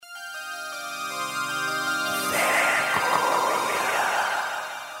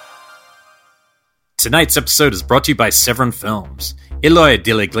Tonight's episode is brought to you by Severin Films. Eloy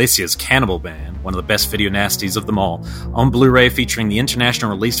de la Iglesia's Cannibal Band, one of the best video nasties of them all, on Blu-ray featuring the international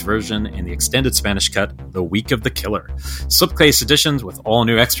release version and the extended Spanish cut, The Week of the Killer. Slipcase editions with all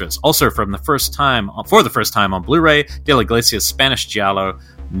new extras. Also for the first time on Blu-ray, de la Iglesia's Spanish giallo,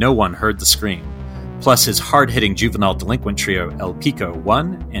 No One Heard the Scream. Plus his hard-hitting juvenile delinquent trio El Pico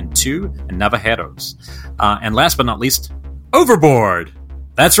 1 and 2 and Navajeros. And last but not least, Overboard!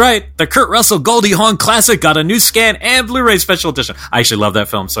 That's right, the Kurt Russell Goldie Hawn classic got a new scan and Blu-ray special edition. I actually love that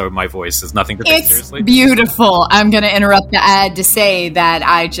film, so my voice is nothing to take seriously. It's beautiful. I'm going to interrupt the ad to say that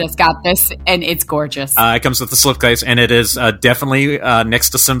I just got this, and it's gorgeous. It comes with the slipcase, and it is definitely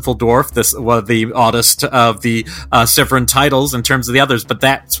next to Sinful Dwarf, the oddest of the Severin titles in terms of the others, but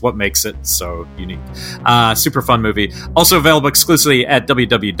that's what makes it so unique. Super fun movie. Also available exclusively at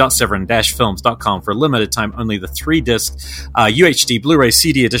www.severin-films.com for a limited time, only the 3-disc UHD Blu-ray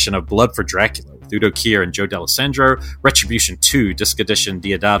CD edition of Blood for Dracula with Udo Kier and Joe D'Alessandro, Retribution 2 disc edition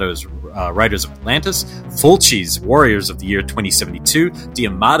Deodato's Riders of Atlantis, Fulci's Warriors of the Year 2072,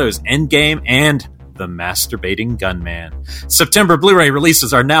 D'Amato's Endgame, and The Masturbating Gunman. September Blu-ray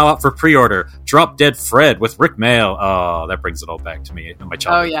releases are now up for pre-order. Drop Dead Fred with Rick Mail. Oh, that brings it all back to me and my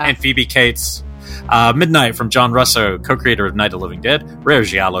childhood. Oh, yeah. And Phoebe Cates. Midnight from John Russo, co-creator of Night of the Living Dead. Rare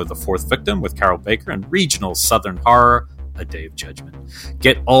Giallo, The Fourth Victim with Carol Baker, and regional Southern horror, A Day of Judgment.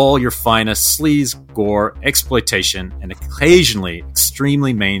 Get all your finest sleaze, gore, exploitation, and occasionally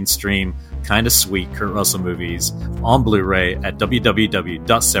extremely mainstream, kind of sweet Kurt Russell movies on Blu-ray at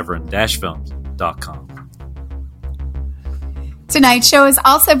www.severin-films.com. Tonight's show is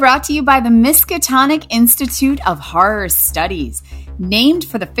also brought to you by the Miskatonic Institute of Horror Studies. Named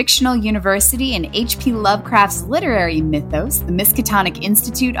for the fictional university in H.P. Lovecraft's literary mythos, the Miskatonic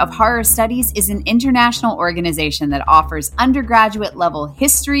Institute of Horror Studies is an international organization that offers undergraduate-level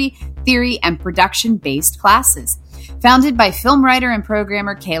history, theory, and production-based classes. Founded by film writer and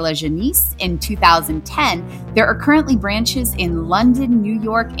programmer Kayla Janice in 2010, there are currently branches in London, New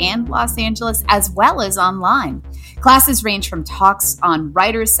York, and Los Angeles, as well as online. Classes range from talks on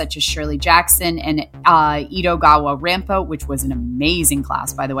writers such as Shirley Jackson and Edogawa Rampo, which was an amazing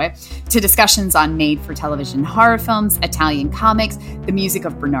class, by the way, to discussions on made-for-television horror films, Italian comics, the music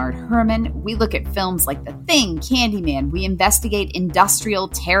of Bernard Herrmann. We look at films like The Thing, Candyman. We investigate industrial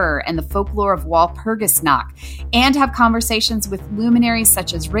terror and the folklore of Walpurgisnacht, and have conversations with luminaries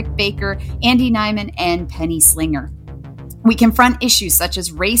such as Rick Baker, Andy Nyman, and Penny Slinger. We confront issues such as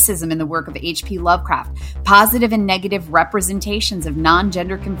racism in the work of H.P. Lovecraft, positive and negative representations of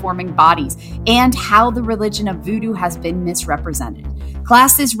non-gender conforming bodies, and how the religion of voodoo has been misrepresented.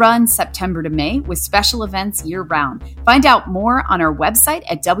 Classes run September to May with special events year-round. Find out more on our website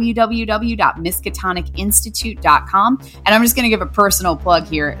at www.miskatonicinstitute.com. And I'm just going to give a personal plug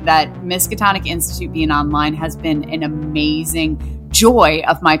here that Miskatonic Institute being online has been an amazing joy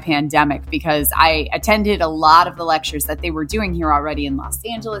of my pandemic, because I attended a lot of the lectures that they were doing here already in Los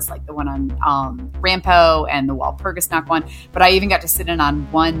Angeles, like the one on Rampo and the Walpurgisnacht one. But I even got to sit in on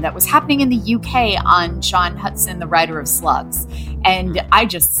one that was happening in the UK on Sean Hudson, the writer of Slugs. And I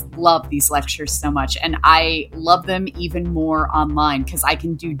just love these lectures so much. And I love them even more online because I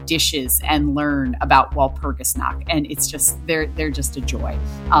can do dishes and learn about Walpurgisnacht. And it's just, they're just a joy.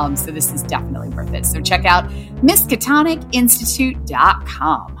 So this is definitely worth it. So check out miskatonicinstitute.com.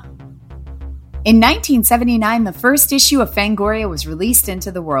 In 1979, the first issue of Fangoria was released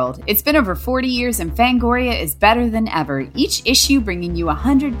into the world. It's been over 40 years and Fangoria is better than ever, each issue bringing you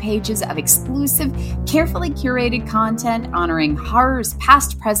 100 pages of exclusive, carefully curated content honoring horrors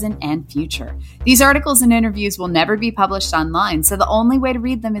past, present, and future. These articles and interviews will never be published online, so the only way to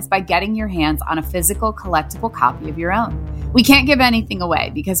read them is by getting your hands on a physical, collectible copy of your own. We can't give anything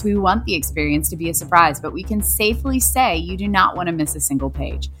away because we want the experience to be a surprise, but we can safely say you do not want to miss a single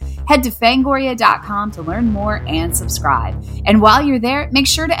page. Head to Fangoria.com to learn more and subscribe. And while you're there, make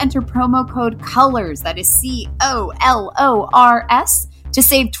sure to enter promo code COLORS, that is COLORS, to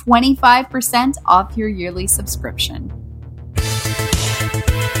save 25% off your yearly subscription.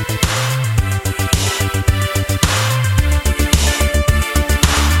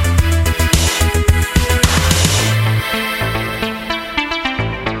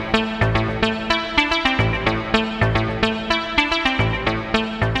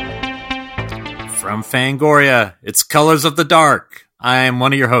 From Fangoria, it's Colors of the Dark. I am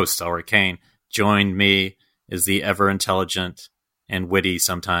one of your hosts, Elric Kane. Joined me is the ever-intelligent and witty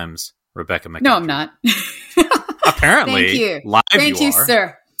sometimes, Rebecca McKendry. No, I'm not. Apparently. Thank you. Live Thank you, are.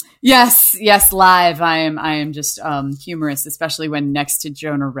 sir. Yes, live. I am just humorous, especially when next to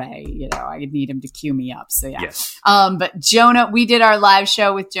Jonah Ray. You know, I need him to cue me up. So yeah. Yes. But Jonah, we did our live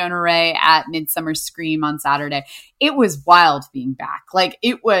show with Jonah Ray at Midsummer Scream on Saturday. It was wild being back. Like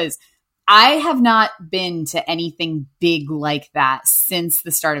it was. I have not been to anything big like that since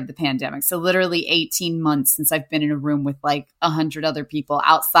the start of the pandemic. So literally 18 months since I've been in a room with like 100 other people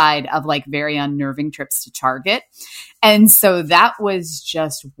outside of like very unnerving trips to Target. And so that was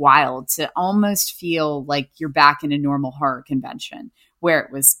just wild to almost feel like you're back in a normal horror convention where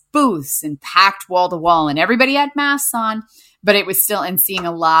it was booths and packed wall to wall and everybody had masks on. But it was still, and seeing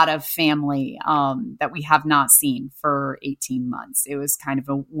a lot of family that we have not seen for 18 months. It was kind of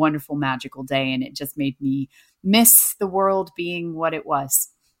a wonderful, magical day, and it just made me miss the world being what it was.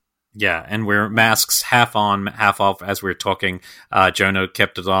 Yeah, and we're masks half on, half off as we're talking. Jonah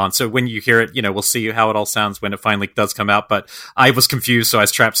kept it on. So when you hear it, you know, we'll see how it all sounds when it finally does come out. But I was confused, so I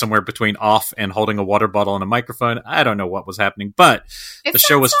was trapped somewhere between off and holding a water bottle and a microphone. I don't know what was happening, but the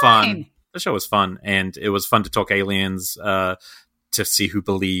show was fun. The show was fun, and it was fun to talk aliens, to see who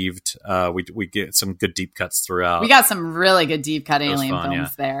believed. We get some good deep cuts throughout. We got some really good deep cut alien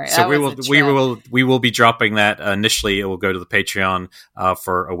films there. So we will be dropping that initially. It will go to the Patreon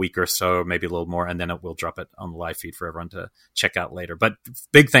for a week or so, maybe a little more, and then we'll drop it on the live feed for everyone to check out later. But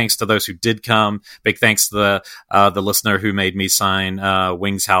big thanks to those who did come. Big thanks to the listener who made me sign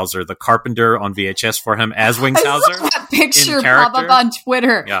Wings Hauser, the Carpenter, on VHS for him as Wings Hauser. That picture pop up on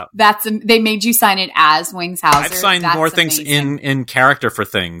Twitter. Yeah. They made you sign it as Wings Hauser. I've signed more things in character for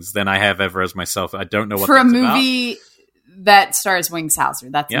things than I have ever as myself. I don't know what for a movie that stars Wings Hauser.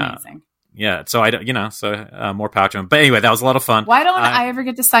 That's amazing. Yeah, so more power to him. But anyway, that was a lot of fun. Why don't I ever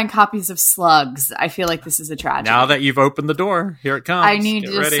get to sign copies of Slugs? I feel like this is a tragedy. Now that you've opened the door, here it comes. I need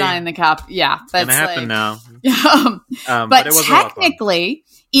to sign the copy. Yeah, that's gonna happen now. But it was technically,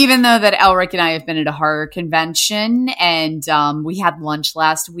 even though that Elric and I have been at a horror convention and we had lunch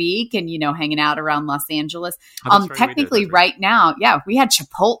last week and, you know, hanging out around Los Angeles, technically right now, we had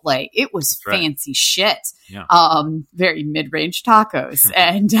Chipotle. It was fancy shit. Yeah. Very mid-range tacos.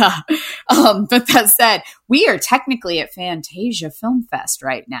 And, but that said, we are technically at Fantasia Film Fest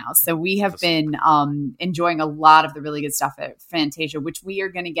right now. So we have been enjoying a lot of the really good stuff at Fantasia, which we are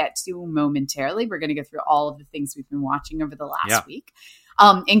going to get to momentarily. We're going to go through all of the things we've been watching over the last week.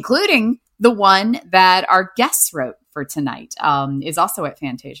 Including the one that our guests wrote for tonight, is also at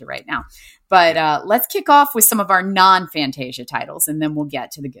Fantasia right now. But let's kick off with some of our non-Fantasia titles, and then we'll get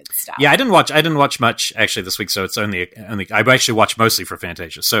to the good stuff. Yeah, I didn't watch much actually this week, so it's only I actually watched mostly for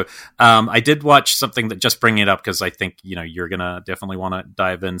Fantasia. So I did watch something that, just bringing it up because I think, you know, you're gonna definitely want to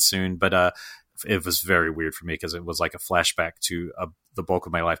dive in soon, but it was very weird for me because it was like a flashback to the bulk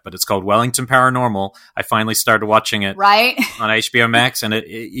of my life, but it's called Wellington Paranormal. I finally started watching it right on HBO Max, and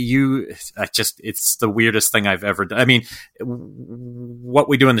it's the weirdest thing I've ever done. I mean, What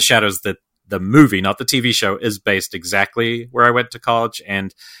We Do in the Shadows, the movie, not the TV show, is based exactly where I went to college,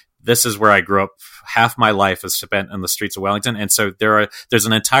 and this is where I grew up. Half my life is spent in the streets of Wellington. And so there's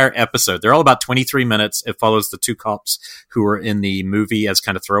an entire episode. They're all about 23 minutes. It follows the two cops who are in the movie as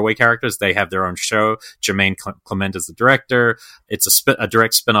kind of throwaway characters. They have their own show. Jermaine Clement is the director. It's a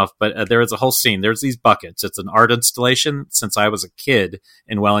direct spinoff, but there is a whole scene. There's these buckets. It's an art installation since I was a kid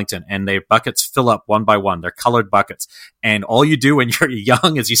in Wellington, and the buckets fill up one by one. They're colored buckets. And all you do when you're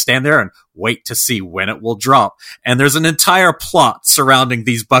young is you stand there and wait to see when it will drop. And there's an entire plot surrounding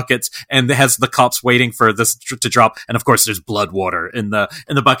these buckets, and it has the cops waiting for this to drop. And of course, there's blood water in the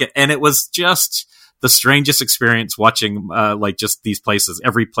bucket. And it was just the strangest experience watching like just these places,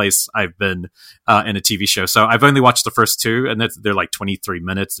 every place I've been in a TV show. So I've only watched the first two, and they're like 23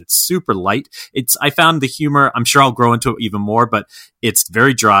 minutes. It's super light. I found the humor, I'm sure I'll grow into it even more, but it's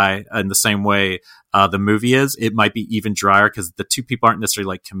very dry in the same way the movie is. It might be even drier because the two people aren't necessarily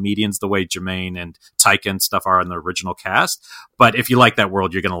like comedians the way Jermaine and Taika and stuff are in the original cast. But if you like that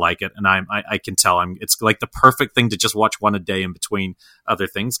world, you're going to like it. And I can tell it's like the perfect thing to just watch one a day in between other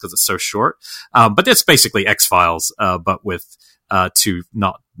things because it's so short. But it's basically X-Files, but with two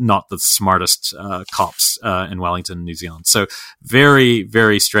not the smartest cops in Wellington, New Zealand. So very,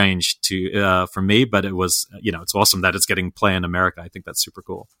 very strange for me, but it was, it's awesome that it's getting play in America. I think that's super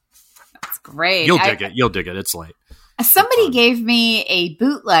cool. That's great. You'll dig it. You'll dig it. It's late. Somebody gave me a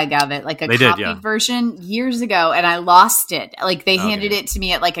bootleg of it, like a copied version years ago, and I lost it. Like they handed it to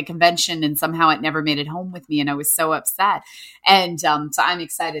me at like a convention, and somehow it never made it home with me, and I was so upset. And so I'm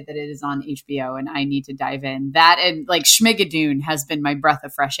excited that it is on HBO, and I need to dive in. That and like Schmigadoon has been my breath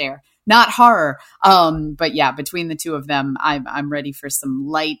of fresh air. Not horror, but yeah, between the two of them, I'm ready for some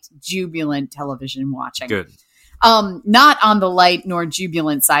light, jubilant television watching. Good. Not on the light nor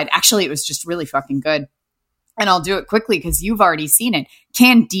jubilant side. Actually, it was just really fucking good. And I'll do it quickly because you've already seen it.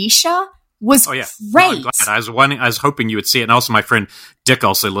 Candisha was great. No, I'm glad. I was hoping you would see it. And also my friend Dick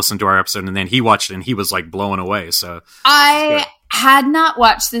also listened to our episode, and then he watched it and he was like blown away. So I had not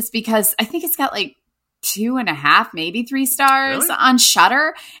watched this because I think it's got like 2.5, maybe 3 stars on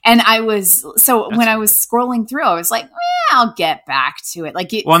Shudder. And when I was scrolling through, I was like, I'll get back to it.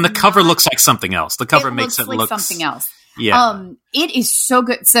 Like, and the cover looks like something else. The cover makes it look something else. Yeah. It is so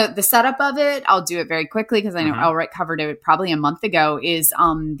good. So the setup of it, I'll do it very quickly because I know Elric covered it probably a month ago, is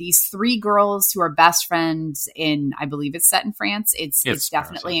these 3 girls who are best friends I believe it's set in France. It's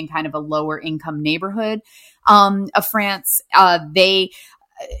definitely in kind of a lower income neighborhood of France. They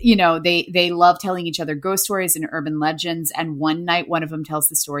love telling each other ghost stories and urban legends. And one night, one of them tells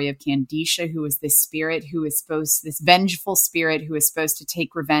the story of Candisha, who is this vengeful spirit who is supposed to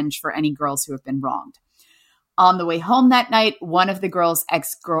take revenge for any girls who have been wronged. On the way home that night, one of the girl's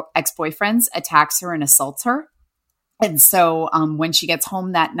ex-boyfriends attacks her and assaults her. And so when she gets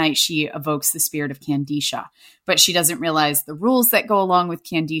home that night, she evokes the spirit of Candisha. But she doesn't realize the rules that go along with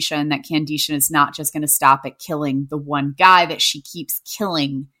Candisha, and that Candisha is not just going to stop at killing the one guy, that she keeps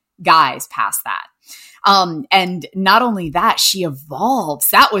killing guys past that. And not only that, she evolves.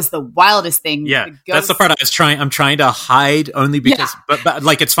 That was the wildest thing. Yeah, that's the part I'm trying to hide only because, but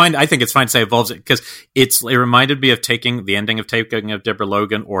like, it's fine. I think it's fine to say evolves it because it reminded me of the ending of Taking of Deborah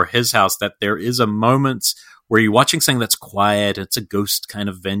Logan or His House, that there is a moment where you're watching something that's quiet. It's a ghost kind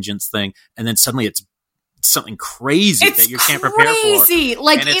of vengeance thing. And then suddenly it's something crazy that you can't prepare for.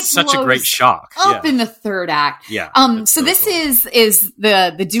 Like, and it's such a great shock. Up in the third act. Yeah. So this is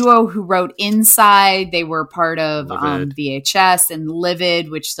the duo who wrote Inside. They were part of VHS, and Livid,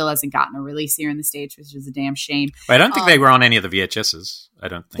 which still hasn't gotten a release here in the States, which is a damn shame. But I don't think they were on any of the VHSs. I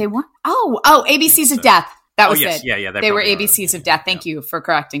don't think they weren't. ABCs of Death. That was it. Yeah. They were ABCs of Death. Thank you for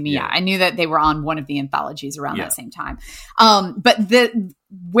correcting me. Yeah. I knew that they were on one of the anthologies around that same time. But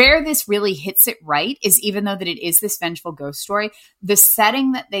where this really hits it right is, even though that it is this vengeful ghost story, the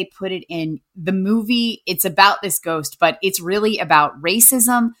setting that they put it in, the movie, it's about this ghost, but it's really about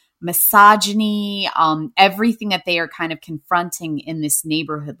racism, misogyny, everything that they are kind of confronting in this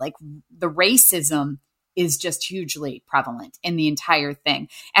neighborhood. Like, the racism is just hugely prevalent in the entire thing.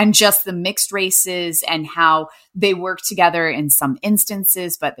 And just the mixed races and how they work together in some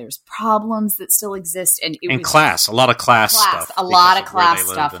instances, but there's problems that still exist. And class, a lot of class stuff. A lot of class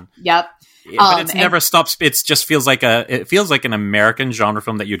stuff. Yep. Yeah, but it never stops. It just feels like an American genre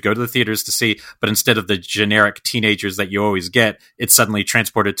film that you'd go to the theaters to see, but instead of the generic teenagers that you always get, it's suddenly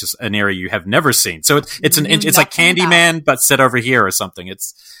transported to an area you have never seen. So it's like Candyman, but set over here or something.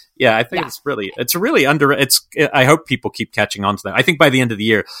 I think it's really I hope people keep catching on to that. I think by the end of the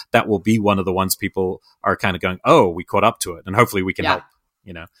year, that will be one of the ones people are kind of going, oh, we caught up to it, and hopefully we can help.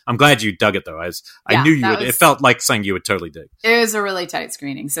 I'm glad you dug it though. I knew you would. It felt like something you would totally dig. It was a really tight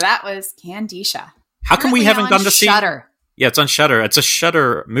screening. So that was Candisha. How come we haven't gone to see Shudder? Yeah, it's on Shudder. It's a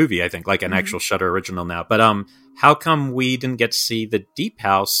Shudder movie, I think, like an actual Shudder original now. But how come we didn't get to see The Deep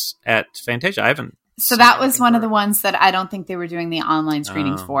House at Fantasia? I haven't. So that was one of the ones that I don't think they were doing the online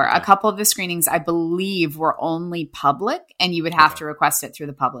screenings for. Okay. A couple of the screenings, I believe, were only public, and you would have to request it through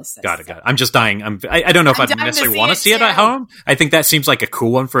the publicist. Got it. I'm just dying. I don't know if I'd necessarily want to see it at home. I think that seems like a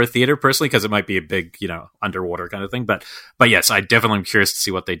cool one for a theater, personally, because it might be a big, underwater kind of thing. But yes, I definitely am curious to see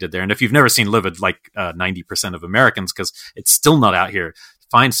what they did there. And if you've never seen Livid, like 90% of Americans, because it's still not out here,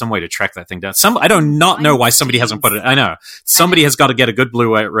 find some way to track that thing down. I do not know why somebody hasn't put it. I know somebody has got to get a good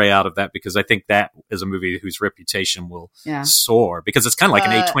Blu-ray out of that, because I think that is a movie whose reputation will soar, because it's kind of like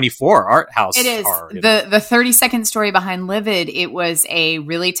an A24 art house. It is the 30-second story behind Livid. It was a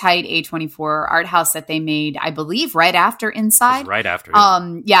really tight A24 art house that they made, I believe, right after Inside. Right after,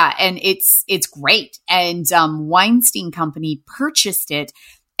 and it's great. And Weinstein Company purchased it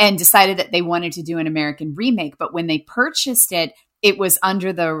and decided that they wanted to do an American remake. But when they purchased it, it was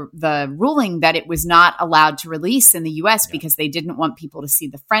under the ruling that it was not allowed to release in the U.S. because they didn't want people to see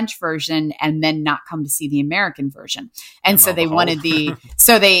the French version and then not come to see the American version. And so they wanted they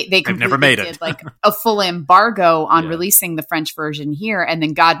completely did like a full embargo on releasing the French version here. And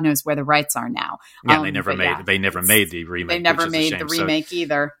then God knows where the rights are now. Yeah, they never made the remake. They never made the remake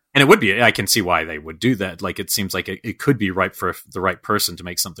either. And it would be, I can see why they would do that. Like, it seems like it could be ripe for the right person to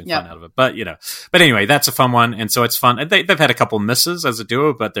make something fun out of it. But, but anyway, that's a fun one. And so it's fun. They've had a couple misses as a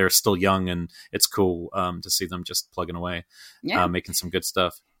duo, but they're still young, and it's cool to see them just plugging away, making some good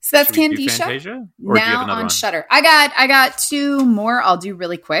stuff. So that's Should we do Candicia. Fantasia? Or do you have Now another on one? Shudder. I got two more. I'll do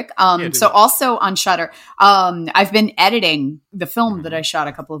really quick. do So that. also on Shudder, I've been editing the film that I shot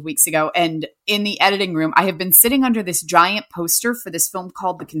a couple of weeks ago, and in the editing room, I have been sitting under this giant poster for this film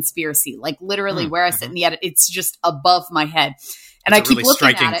called The Conspiracy. Like literally where I sit in the edit, it's just above my head. And It's I keep really looking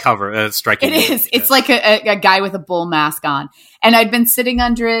striking at it. cover. Striking. It is. It's like a guy with a bull mask on. And I'd been sitting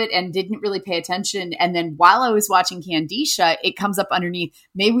under it and didn't really pay attention. And then while I was watching Candicia, it comes up underneath,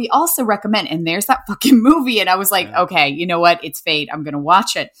 may we also recommend, and there's that fucking movie. And I was like, okay, you know what? It's fate. I'm going to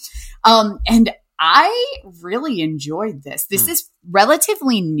watch it. And I really enjoyed this. This is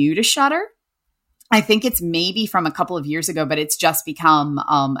relatively new to Shudder. I think it's maybe from a couple of years ago, but it's just become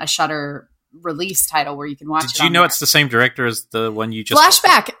a Shudder release title where you can watch it. Did you know it's the same director as the one you just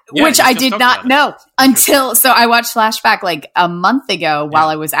Flashback, which I did not know until, so I watched Flashback like a month ago while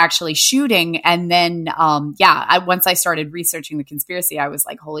I was actually shooting. And then, once I started researching The Conspiracy, I was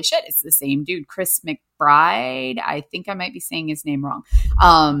like, holy shit, it's the same dude, Chris McBride. I think I might be saying his name wrong,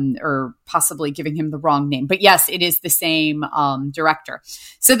 or possibly giving him the wrong name, but yes, it is the same, director.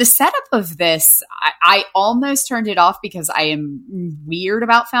 So the setup of this, I almost turned it off because I am weird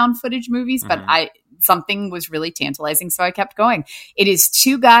about found footage movies, but something was really tantalizing, so I kept going. It is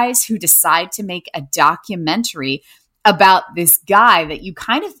two guys who decide to make a documentary about this guy that you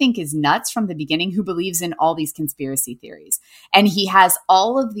kind of think is nuts from the beginning, who believes in all these conspiracy theories. And he has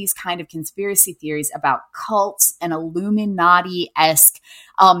all of these kind of conspiracy theories about cults and Illuminati-esque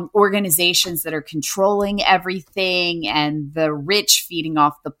organizations that are controlling everything, and the rich feeding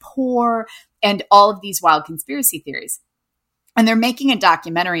off the poor, and all of these wild conspiracy theories. And they're making a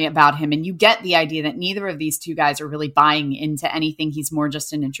documentary about him, and you get the idea that neither of these two guys are really buying into anything. He's more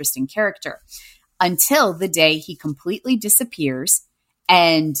just an interesting character until the day he completely disappears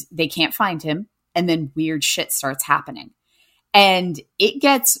and they can't find him, and then weird shit starts happening. And it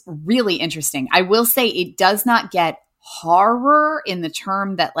gets really interesting. I will say it does not get horror in the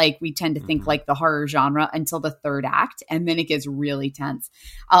term that like we tend to think like the horror genre until the third act, and then it gets really tense.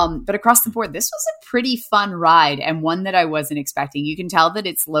 But across the board, this was a pretty fun ride, and one that I wasn't expecting. You can tell that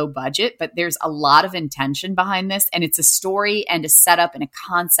it's low budget, but there's a lot of intention behind this, and it's a story and a setup and a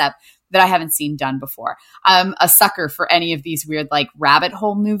concept that I haven't seen done before. I'm a sucker for any of these weird like rabbit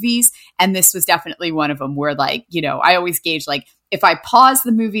hole movies, and this was definitely one of them where like, you know, I always gauge like if I pause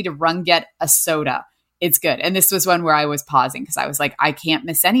the movie to run get a soda, it's good. And this was one where I was pausing because I was like, I can't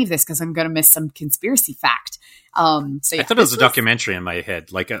miss any of this because I'm going to miss some conspiracy fact. So yeah, I thought it was a documentary in my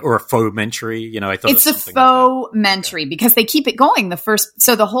head, like or a faux-mentary. You know, I thought it's a faux-mentary because they keep it going.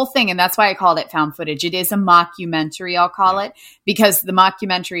 So the whole thing, and that's why I called it found footage. It is a mockumentary, I'll call it, because the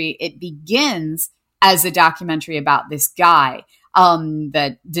mockumentary, it begins as a documentary about this guy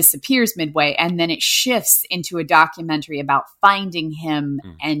that disappears midway, and then it shifts into a documentary about finding him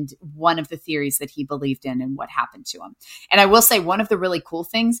and one of the theories that he believed in and what happened to him. And I will say one of the really cool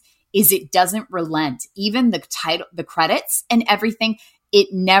things is it doesn't relent. Even the title, the credits and everything, it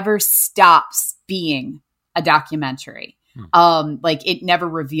never stops being a documentary. Like it never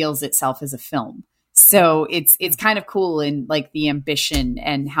reveals itself as a film. So it's kind of cool in like the ambition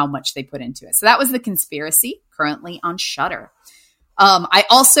and how much they put into it. So that was The Conspiracy, currently on Shudder. I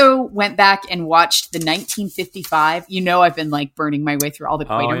also went back and watched the 1955. You know, I've been like burning my way through all the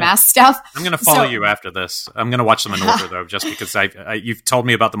Quatermass stuff. I'm going to follow you after this. I'm going to watch them in order though, just because you've told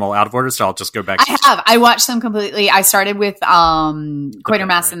me about them all out of order. So I'll just go back. I watched them completely. I started with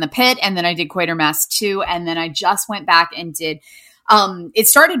Quatermass in the Pit, and then I did Quatermass 2, and then I just went back and did. It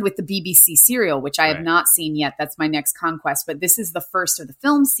started with the BBC serial, which I have not seen yet. That's my next conquest. But this is the first of the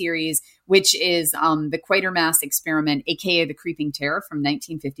film series, which is the Quatermass Experiment, aka The Creeping Terror from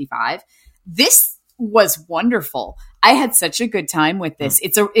 1955. This was wonderful. I had such a good time with this.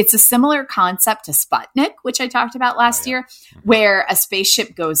 It's a similar concept to Sputnik, which I talked about last year, where a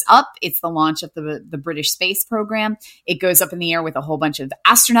spaceship goes up. It's the launch of the British space program. It goes up in the air with a whole bunch of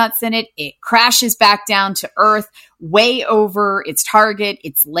astronauts in it. It crashes back down to Earth, way over its target.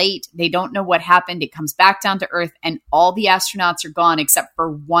 It's late. They don't know what happened. It comes back down to Earth, and all the astronauts are gone except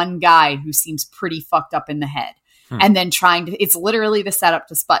for one guy who seems pretty fucked up in the head. And then it's literally the setup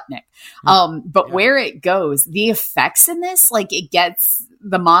to Sputnik. Where it goes, the effects in this, like it gets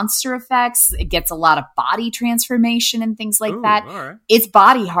the monster effects, it gets a lot of body transformation and things like that. Right. It's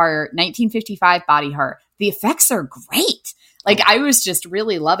body horror, 1955 body horror. The effects are great. Like I was just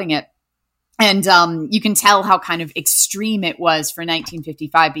really loving it. And you can tell how kind of extreme it was for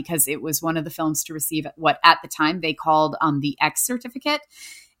 1955 because it was one of the films to receive what at the time they called the X certificate.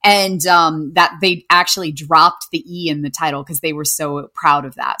 And that they actually dropped the E in the title because they were so proud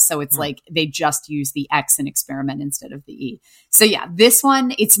of that. So it's like they just used the X in Experiment instead of the E. So yeah, this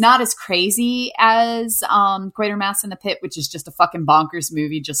one, it's not as crazy as Quatermass in the Pit, which is just a fucking bonkers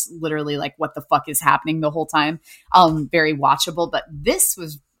movie, just literally like what the fuck is happening the whole time. Very watchable, but this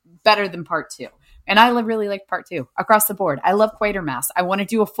was better than part 2. And I really liked part 2 across the board. I love Quatermass. I want to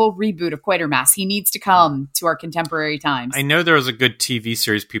do a full reboot of Quatermass. He needs to come to our contemporary times. I know there was a good TV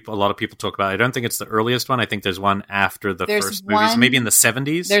series a lot of people talk about. I don't think it's the earliest one. I think there's one after the first movies, maybe in the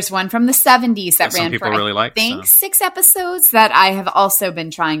 70s. There's one from the 70s that ran people for, really I think, 6 episodes that I have also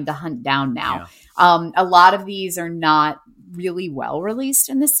been trying to hunt down now. Yeah. A lot of these are not really well released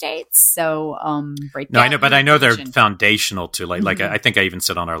in the States. So, I know they're foundational to like I think I even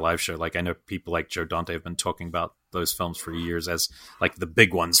said on our live show, like I know people like Joe Dante have been talking about those films for years as like the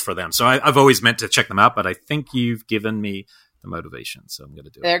big ones for them. So I've always meant to check them out, but I think you've given me the motivation. So I'm going to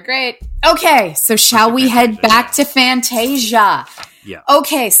do it. They're great. Okay. So shall we head back to Fantasia? Yeah.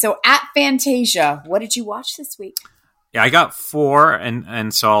 Okay. So at Fantasia, what did you watch this week? Yeah, I got 4,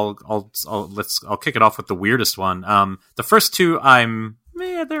 and so I'll kick it off with the weirdest one. The first 2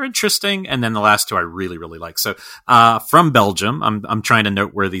 they're interesting, and then the last 2 I really like. So from Belgium, I'm trying to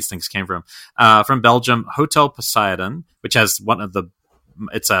note where these things came from. From Belgium, Hotel Poseidon, which has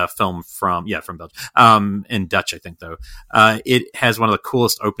it's a film from Belgium, in Dutch I think though. It has one of the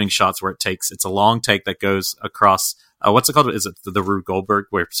coolest opening shots where it's a long take that goes across. What's it called? Is it the Rue Goldberg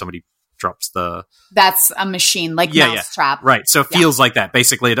where somebody drops that's a machine like Mousetrap. Right. So it feels like that.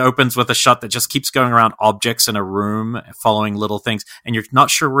 Basically, it opens with a shot that just keeps going around objects in a room, following little things, and you're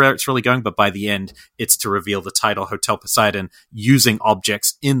not sure where it's really going, but by the end, it's to reveal the title Hotel Poseidon using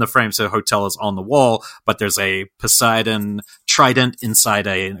objects in the frame. So hotel is on the wall, but there's a Poseidon trident inside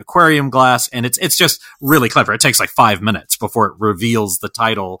an aquarium glass, and it's just really clever. It takes like 5 minutes before it reveals the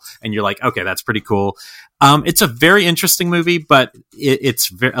title, and you're like, okay, that's pretty cool. It's a very interesting movie, but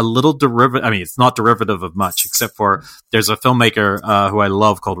it's a little derivative. I mean, it's not derivative of much, except for there's a filmmaker who I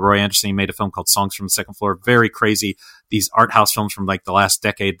love called Roy Anderson. He made a film called Songs from the Second Floor. Very crazy. These art house films from like the last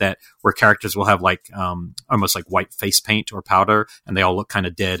decade where characters will have like almost like white face paint or powder, and they all look kind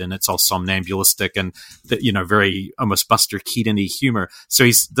of dead, and it's all somnambulistic and very almost Buster Keaton-y humor. So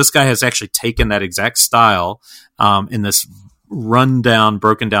this guy has actually taken that exact style in this rundown,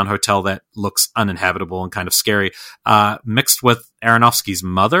 broken down hotel that looks uninhabitable and kind of scary, mixed with Aronofsky's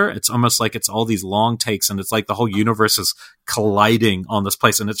Mother. It's almost like it's all these long takes, and it's like the whole universe is colliding on this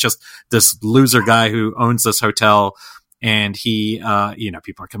place, and it's just this loser guy who owns this hotel, and he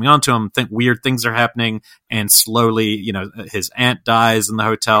people are coming on to him, weird things are happening, and slowly his aunt dies in the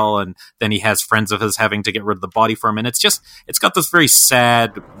hotel, and then he has friends of his having to get rid of the body for him, and it's got this very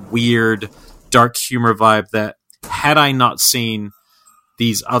sad, weird, dark humor vibe that, had I not seen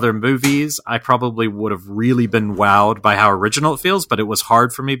these other movies, I probably would have really been wowed by how original it feels, but it was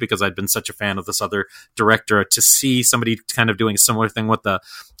hard for me because I'd been such a fan of this other director to see somebody kind of doing a similar thing with the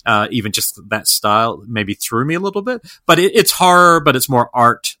even just that style maybe threw me a little bit. But it's horror, but it's more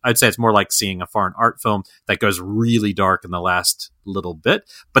art. I'd say it's more like seeing a foreign art film that goes really dark in the last little bit.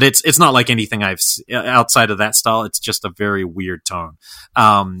 But it's not like anything I've outside of that style. It's just a very weird tone.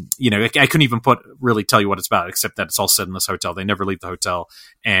 I couldn't even really tell you what it's about, except that it's all set in this hotel. They never leave the hotel,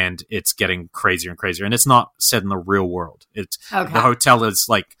 and it's getting crazier and crazier. And it's not set in the real world. The hotel is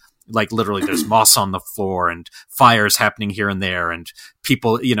like literally there's moss on the floor and fires happening here and there, and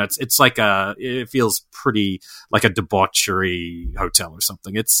people, it's like it feels pretty like a debauchery hotel or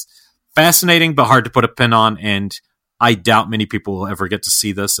something. It's fascinating, but hard to put a pin on. And I doubt many people will ever get to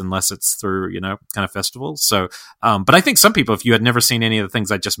see this unless it's through, kind of festivals. So, but I think some people, if you had never seen any of the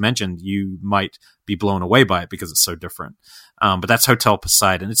things I just mentioned, you might be blown away by it because it's so different. But that's Hotel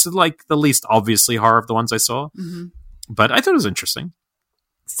Poseidon. It's like the least obviously horror of the ones I saw, but I thought it was interesting.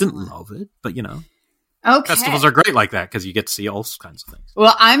 Didn't love it, but okay. Festivals are great like that because you get to see all kinds of things.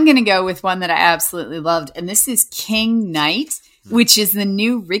 Well, I'm going to go with one that I absolutely loved, and this is King Knight, which is the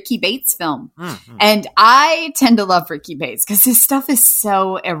new Ricky Bates film. Mm-hmm. And I tend to love Ricky Bates because his stuff is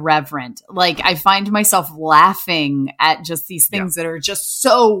so irreverent. Like, I find myself laughing at just these things that are just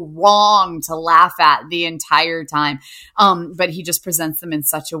so wrong to laugh at the entire time. But he just presents them in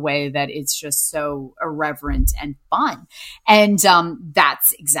such a way that it's just so irreverent and fun. And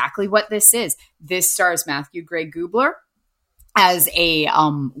that's exactly what this is. This stars Matthew Gray Gubler as a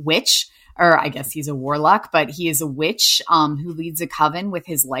witch. Or I guess he's a warlock, but he is a witch who leads a coven with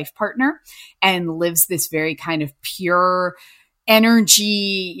his life partner and lives this very kind of pure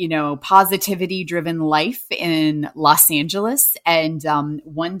energy, positivity driven life in Los Angeles. And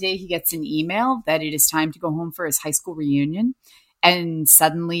one day he gets an email that it is time to go home for his high school reunion. And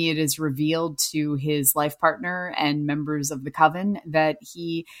suddenly it is revealed to his life partner and members of the coven that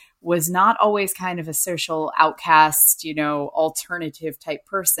he was not always kind of a social outcast, alternative type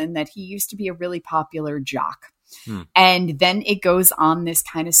person, that he used to be a really popular jock. And then it goes on this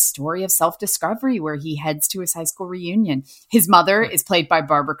kind of story of self-discovery where he heads to his high school reunion. His mother is played by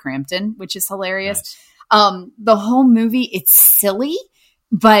Barbara Crampton, which is hilarious. Nice. The whole movie, it's silly,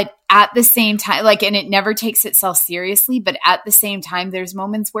 but at the same time, and it never takes itself seriously, but at the same time, there's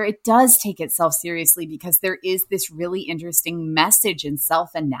moments where it does take itself seriously because there is this really interesting message and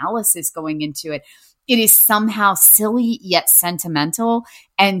self-analysis going into it. It is somehow silly yet sentimental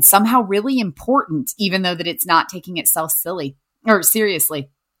and somehow really important, even though that it's not taking itself silly or seriously.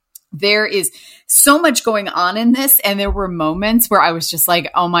 There is so much going on in this. And there were moments where I was just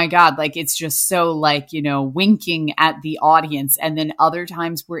like, oh my God, it's just so winking at the audience. And then other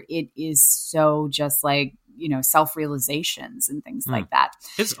times where it is so just self-realizations and things like that.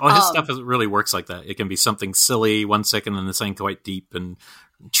 His stuff really works like that. It can be something silly 1 second and the same quite deep and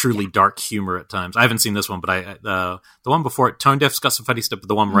truly dark humor at times. I haven't seen this one, but the one before it, Tone Deaf's got some funny stuff, but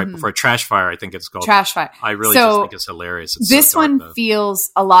the one right before it, Trash Fire, I think it's called. Trash Fire. I really just think it's hilarious. It's this so dark, one though.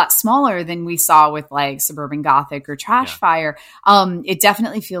 feels a lot smaller than we saw with Suburban Gothic or Trash Fire. It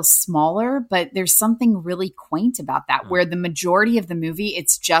definitely feels smaller, but there's something really quaint about that, where the majority of the movie,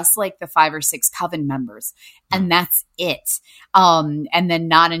 it's just like the 5 or 6 coven members, and that's it. And then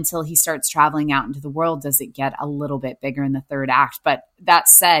not until he starts traveling out into the world does it get a little bit bigger in the third act. But that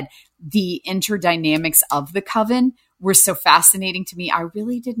said, the interdynamics of the coven were so fascinating to me. I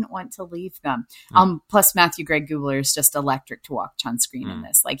really didn't want to leave them. Plus Matthew Gregg Gubler is just electric to watch on screen in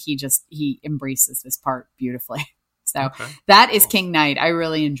this. He embraces this part beautifully. So that is King Knight. I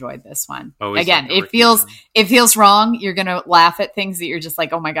really enjoyed this one. Again, it feels wrong. You're going to laugh at things that you're just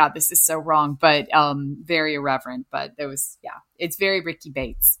like, oh my God, this is so wrong, but very irreverent. But it's very Ricky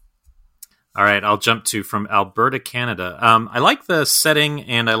Bates. All right, I'll jump to from Alberta, Canada. I like the setting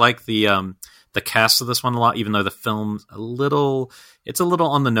and I like the cast of this one a lot, even though the film's a little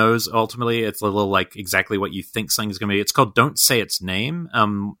on the nose. Ultimately, it's a little exactly what you think something's going to be. It's called Don't Say Its Name.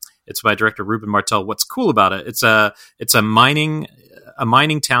 It's by director Ruben Martel. What's cool about it? It's a mining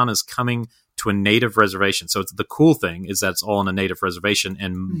town is coming to a native reservation. So the cool thing is that it's all on a native reservation,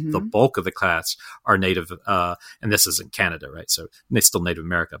 and the bulk of the cast are native. And this is in Canada, right? So it's still Native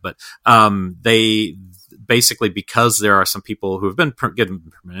America, but they basically, because there are some people who have been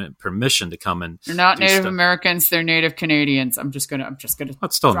given permission to come and they're not Native Americans, they're Native Canadians. I'm just gonna.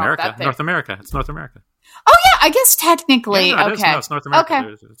 It's still America, North America. It's North America. Oh yeah, I guess technically. Yeah, no, okay, it's North America.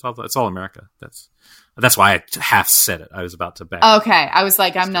 Okay. It's all America. That's why I half said it. I was about to back. Okay, I was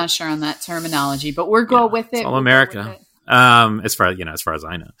like, I'm not sure on that terminology, but we're going with it. It's all America. As far as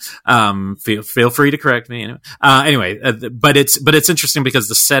I know, feel free to correct me. Anyway, but it's interesting because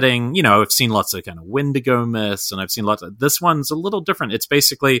the setting, I've seen lots of kind of Wendigo myths, and I've seen this one's a little different. It's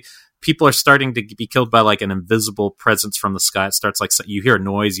basically people are starting to be killed by an invisible presence from the sky. It starts you hear a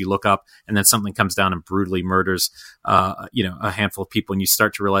noise, you look up, and then something comes down and brutally murders, a handful of people, and you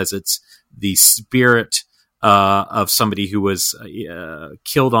start to realize it's the spirit of somebody who was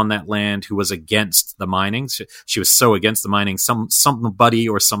killed on that land, who was against the mining. She was so against the mining, somebody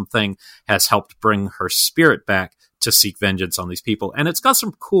or something has helped bring her spirit back to seek vengeance on these people. And it's got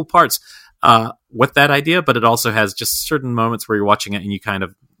some cool parts with that idea, but it also has just certain moments where you're watching it and you kind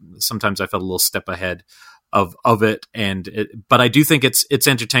of, sometimes I felt a little step ahead of it. But I do think it's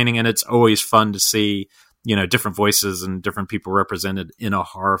entertaining, and it's always fun to see different voices and different people represented in a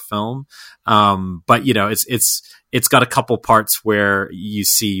horror film. But it's got a couple parts where you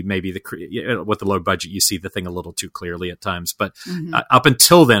see maybe with the low budget, you see the thing a little too clearly at times. But up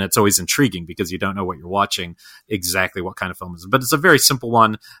until then, it's always intriguing because you don't know what you're watching, exactly what kind of film it is. But it's a very simple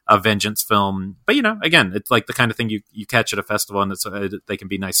one, a vengeance film. But again, it's like the kind of thing you catch at a festival, and they can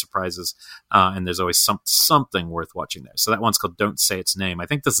be nice surprises. And there's always something worth watching there. So that one's called Don't Say Its Name. I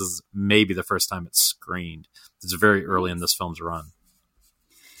think this is maybe the first time it's screened. It's very early in this film's run.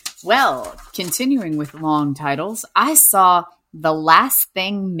 Well, continuing with long titles, I saw The Last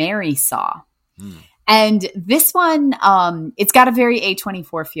Thing Mary Saw. And this one, it's got a very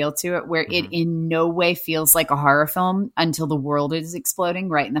A24 feel to it, where it in no way feels like a horror film until the world is exploding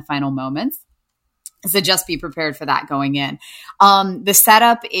right in the final moments. So just be prepared for that going in. The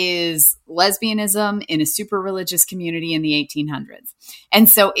setup is lesbianism in a super religious community in the 1800s. And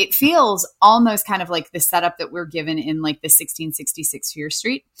so it feels almost kind of like the setup that we're given in the 1666 Fear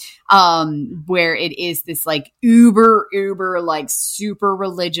Street, where it is this uber, super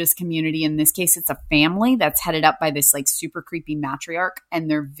religious community. In this case, it's a family that's headed up by this super creepy matriarch, and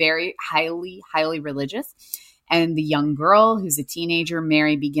they're very highly, highly religious. And the young girl, who's a teenager,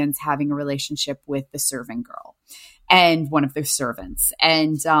 Mary, begins having a relationship with the serving girl and one of the servants.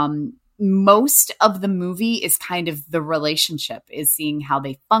 And most of the movie is kind of the relationship, is seeing how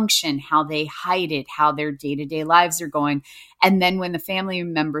they function, how they hide it, how their day-to-day lives are going. And then when the family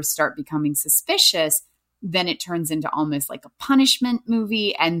members start becoming suspicious, then it turns into almost like a punishment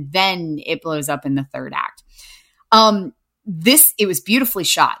movie. And then it blows up in the third act. It was beautifully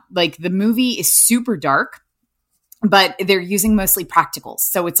shot. Like, the movie is super dark, but they're using mostly practicals.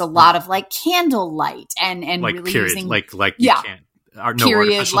 So it's a lot of like candlelight and like really period, using like you can't. No,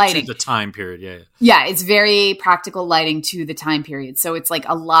 period artificial lighting. To the time period, yeah. Yeah, it's very practical lighting to the time period. So it's like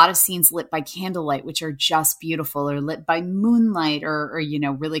a lot of scenes lit by candlelight, which are just beautiful, or lit by moonlight, or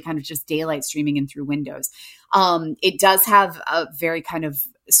really kind of just daylight streaming in through windows. It does have a very kind of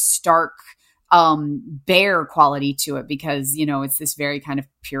stark, bare quality to it, because, it's this very kind of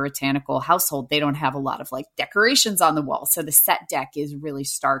puritanical household. They don't have a lot of like decorations on the wall. So the set deck is really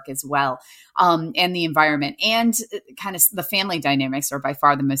stark as well. And the environment and kind of the family dynamics are by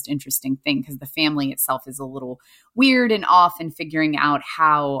far the most interesting thing, because the family itself is a little weird and off, and figuring out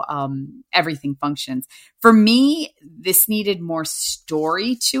how everything functions. For me, this needed more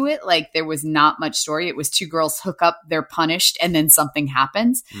story to it. Like, there was not much story. It was two girls hook up, they're punished, and then something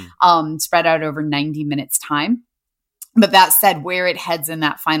happens, spread out over 90 minutes time. But that said, where it heads in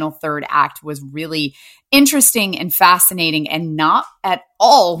that final third act was really interesting and fascinating, and not at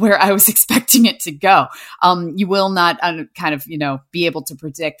all where I was expecting it to go. You will not be able to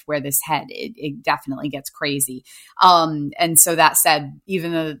predict where this head. It definitely gets crazy. And so that said,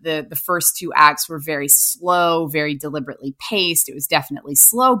 even though the first two acts were very slow, very deliberately paced, it was definitely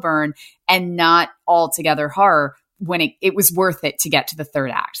slow burn and not altogether horror. When it was worth it to get to the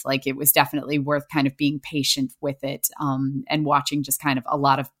third act. Like, it was definitely worth kind of being patient with it, and watching just kind of a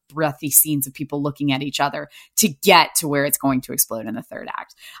lot of breathy scenes of people looking at each other to get to where it's going to explode in the third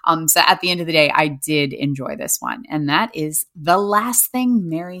act. So at the end of the day, I did enjoy this one. And that is The Last Thing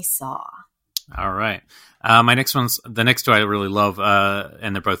Mary Saw. All right. The next two I really love,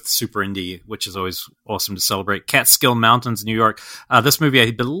 and they're both super indie, which is always awesome to celebrate. Catskill Mountains, New York. This movie,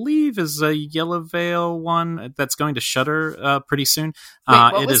 I believe, is a Yellow Veil one that's going to Shudder pretty soon.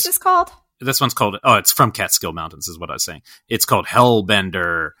 Wait, what was this called? This one's called, it's from Catskill Mountains is what I was saying. It's called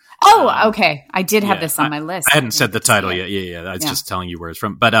Hellbender. Oh, okay. I did have this on my list. I hadn't said the title yet. Yeah. I was just telling you where it's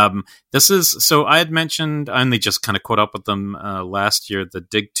from. But so I had mentioned, I only just kind of caught up with them last year, the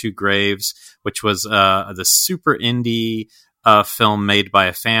Dig Two Graves, which was the super indie film made by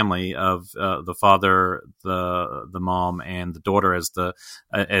a family of the father, the mom, and the daughter as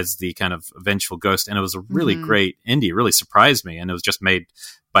the kind of vengeful ghost. And it was a really great indie. It really surprised me. And it was just made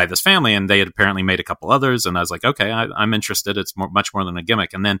by this family, and they had apparently made a couple others, and I was like, okay, I'm interested. It's much more than a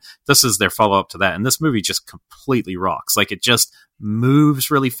gimmick. And then this is their follow-up to that, and this movie just completely rocks. Like, it just moves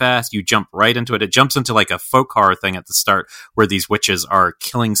really fast. You jump right into it. It jumps into like a folk horror thing at the start, where these witches are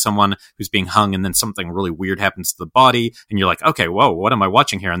killing someone who's being hung, and then something really weird happens to the body, and you're like, okay, whoa, what am I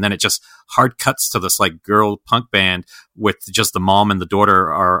watching here? And then it just hard cuts to this like girl punk band with just the mom and the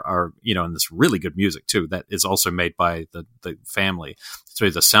daughter are in this really good music too that is also made by the family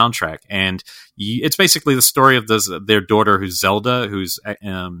through the soundtrack. And it's basically the story of their daughter, who's Zelda, who's I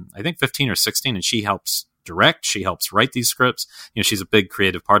think 15 or 16, and she helps direct. She helps write these scripts. She's a big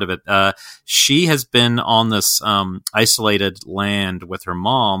creative part of it. She has been on this isolated land with her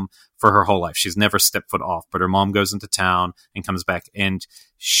mom for her whole life. She's never stepped foot off, but her mom goes into town and comes back, and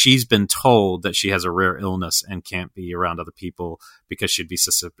she's been told that she has a rare illness and can't be around other people because she'd be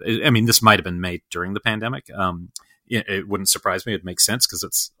susceptible. I mean, this might have been made during the pandemic. It wouldn't surprise me. It makes sense because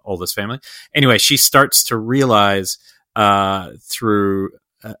it's all this family. Anyway, she starts to realize through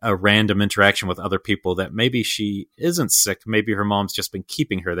a random interaction with other people that maybe she isn't sick. Maybe her mom's just been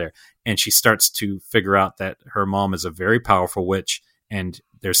keeping her there. And she starts to figure out that her mom is a very powerful witch, and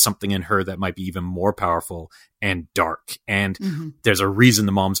there's something in her that might be even more powerful and dark. And there's a reason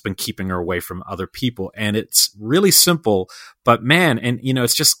the mom's been keeping her away from other people. And it's really simple, but man, and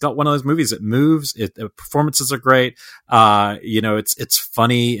it's just got one of those movies that moves. The performances are great. It's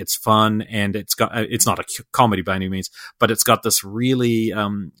funny, it's fun, and it's not a comedy by any means, but it's got this really,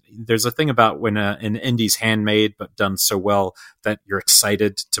 there's a thing about when an indie's handmade, but done so well that you're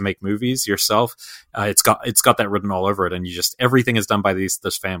excited to make movies yourself. It's got that written all over it. And everything is done by this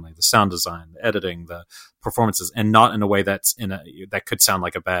family, the sound design, the editing, the performances, and not in a way that could sound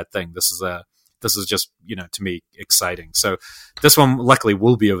like a bad thing. This is just, to me, exciting. So this one luckily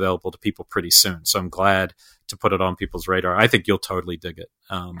will be available to people pretty soon. So I'm glad to put it on people's radar. I think you'll totally dig it.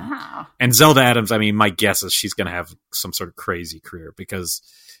 And Zelda Adams, I mean, my guess is she's going to have some sort of crazy career because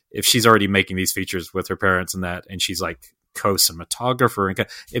if she's already making these features with her parents and that, and she's like co-cinematographer, and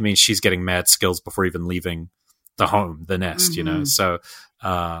it means she's getting mad skills before even leaving the home, the nest, you know. So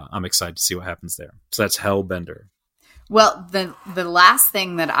I'm excited to see what happens there. So that's Hellbender. Well, the last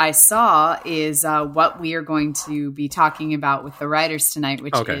thing that I saw is what we are going to be talking about with the writers tonight,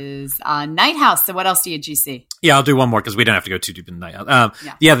 which is Night House. So what else did you see? Yeah, I'll do one more because we don't have to go too deep in Night House.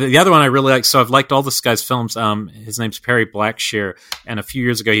 The other one I really like. So I've liked all this guy's films. His name's Perry Blackshear, and a few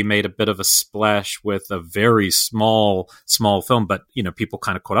years ago he made a bit of a splash with a very small film, but you know, people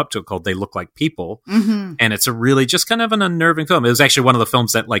kind of caught up to it, called They Look Like People, and it's a really just kind of an unnerving film. It was actually one of the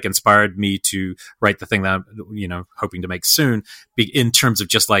films that like inspired me to write the thing that I'm, you know, hoping to make soon, in terms of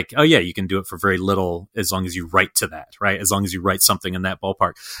just like, oh yeah, you can do it for very little as long as you write to that, right? As long as you write something in that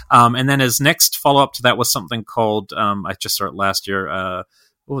ballpark. And then his next follow-up to that was something called, I just saw it last year,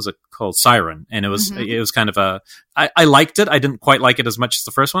 what was it called? Siren. And it was kind of I liked it. I didn't quite like it as much as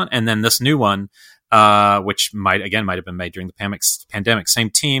the first one. And then this new one, which might have been made during the pandemic, same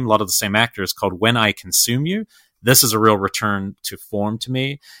team, a lot of the same actors, called When I Consume You. This is a real return to form to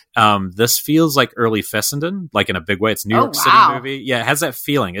me. This feels like early Fessenden, like in a big way. It's a New York City movie. Yeah, it has that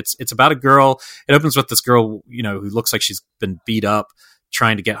feeling. It's about a girl. It opens with this girl, you know, who looks like she's been beat up,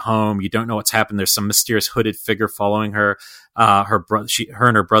 trying to get home. You don't know what's happened. There's some mysterious hooded figure following her. Her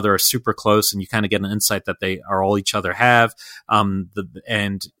and her brother are super close, and you kind of get an insight that they are all each other have.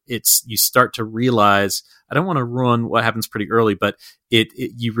 And you start to realize, I don't want to ruin what happens pretty early, but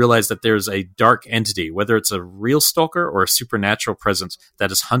you realize that there's a dark entity, whether it's a real stalker or a supernatural presence, that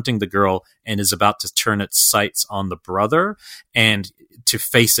is hunting the girl and is about to turn its sights on the brother. And to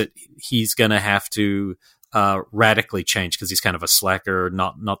face it, he's going to have to radically change, because he's kind of a slacker,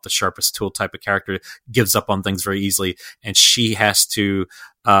 not the sharpest tool type of character, gives up on things very easily, and she has to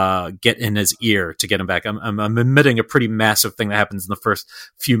get in his ear to get him back. I'm admitting a pretty massive thing that happens in the first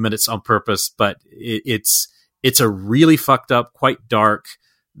few minutes on purpose, but it's a really fucked up, quite dark.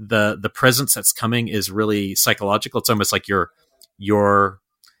 The presence that's coming is really psychological. It's almost like you're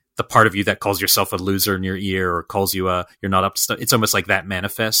the part of you that calls yourself a loser in your ear, or calls you you're not up to stuff. It's almost like that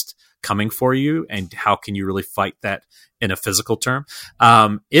manifest coming for you, and how can you really fight that in a physical term?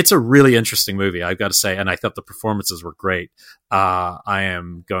 It's a really interesting movie, I've got to say, and I thought the performances were great. I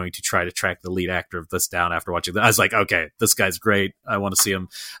am going to try to track the lead actor of this down after watching that. I was like, okay, this guy's great. I want to see him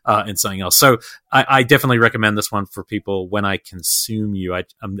in something else. So I definitely recommend this one for people. When I Consume You, I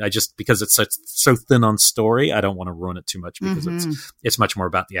just, because it's so thin on story, I don't want to ruin it too much, because it's much more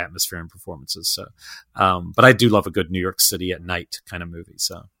about the atmosphere and performances. So, but I do love a good New York City at night kind of movie.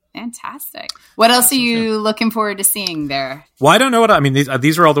 So. Fantastic. What else are you looking forward to seeing there? Well, I don't know I mean,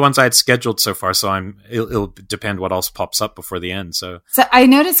 these are all the ones I had scheduled so far, so it'll depend what else pops up before the end. So I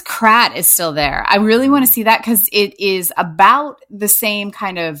noticed Krat is still there. I really want to see that, because it is about the same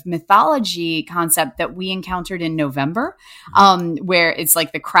kind of mythology concept that we encountered in November, where it's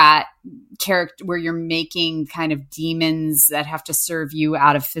like the Krat character, where you're making kind of demons that have to serve you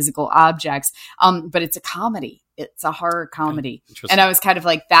out of physical objects. But it's a comedy. It's a horror comedy. And I was kind of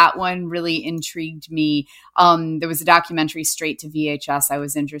like, that one really intrigued me. There was a documentary straight to VHS I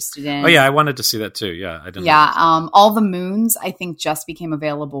was interested in. Oh yeah, I wanted to see that too. Yeah, I didn't. Yeah, All the Moons, I think, just became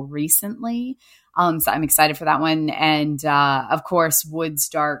available recently. So I'm excited for that one. And of course, Woods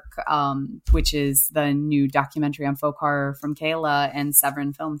Dark, which is the new documentary on folk horror from Kayla and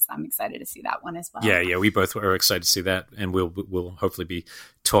Severin Films. I'm excited to see that one as well. Yeah, we both are excited to see that, and we'll hopefully be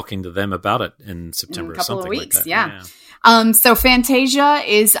talking to them about it in September, in a couple or something of weeks. Like that. Yeah. So Fantasia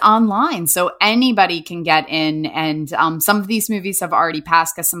is online, so anybody can get in, and some of these movies have already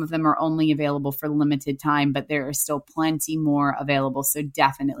passed, because some of them are only available for limited time, but there are still plenty more available. So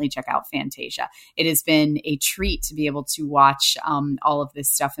definitely check out Fantasia. It has been a treat to be able to watch all of this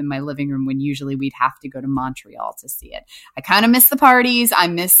stuff in my living room, when usually we'd have to go to Montreal to see it. I kind of miss the parties. I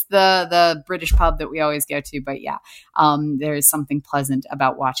miss the British pub that we always go to, but yeah, there is something pleasant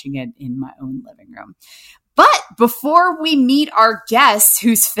about watching it in my own living room. But before we meet our guest,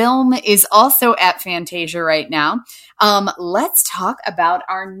 whose film is also at Fantasia right now, let's talk about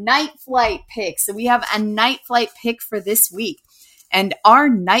our Night Flight pick. So we have a Night Flight pick for this week. And our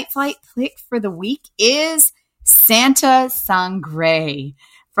Night Flight pick for the week is Santa Sangre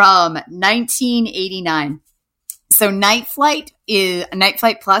from 1989. So Night Flight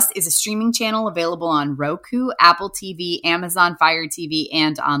Plus is a streaming channel available on Roku, Apple TV, Amazon Fire TV,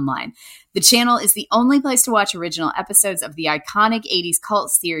 and online. The channel is the only place to watch original episodes of the iconic 80s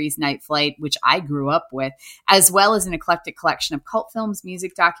cult series Night Flight, which I grew up with, as well as an eclectic collection of cult films,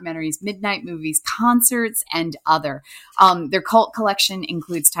 music documentaries, midnight movies, concerts, and other. Their cult collection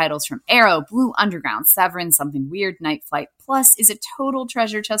includes titles from Arrow, Blue Underground, Severin, Something Weird. Night Flight Plus is a total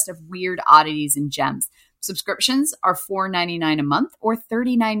treasure chest of weird oddities and gems. Subscriptions are $4.99 a month or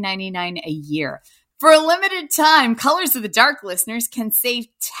 $39.99 a year. For a limited time, Colors of the Dark listeners can save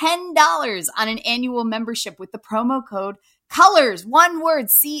 $10 on an annual membership with the promo code COLORS, one word,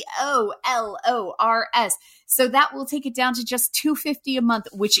 COLORS. So that will take it down to just $2.50 a month,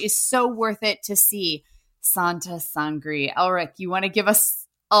 which is so worth it to see Santa Sangre. Elric, you want to give us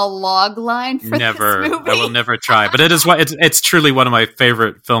a log line for this movie? I will never try, but it's truly one of my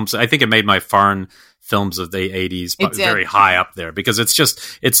favorite films. I think it made my foreign films of the 80s but very high up there, because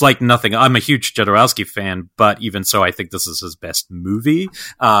it's like nothing. I'm a huge Jodorowsky fan, but even so, I think this is his best movie,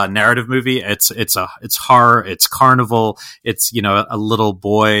 narrative movie. It's horror, it's carnival, it's, a little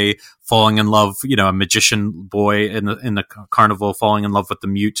boy falling in love, a magician boy in the carnival falling in love with the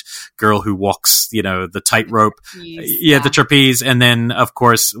mute girl who walks, the tightrope, the trapeze. And then, of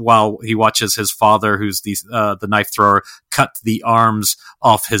course, while he watches his father, who's the knife thrower, cut the arms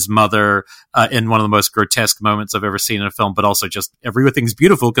off his mother in one of the most grotesque moments I've ever seen in a film, but also just everything's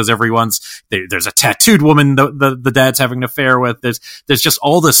beautiful because there's a tattooed woman the dad's having an affair with. There's just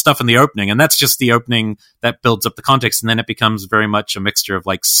all this stuff in the opening, and that's just the opening that builds up the context, and then it becomes very much a mixture of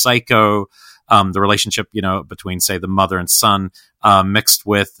like Psycho, the relationship, between, say, the mother and son, mixed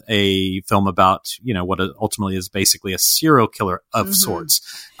with a film about, what ultimately is basically a serial killer of sorts,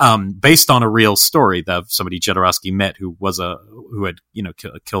 based on a real story that somebody Jodorowsky met who had,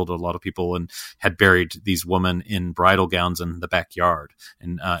 killed a lot of people and had buried these women in bridal gowns in the backyard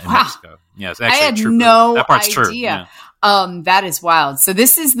in Mexico. Yeah, it's actually I had true. no That part's idea. True. Yeah. That is wild. So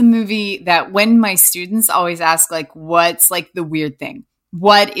this is the movie that when my students always ask, like, what's like the weird thing?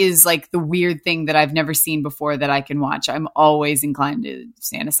 What is like the weird thing that I've never seen before that I can watch? I'm always inclined to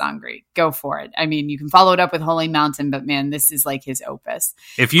Santa Sangre. Go for it. I mean, you can follow it up with Holy Mountain, but man, this is like his opus.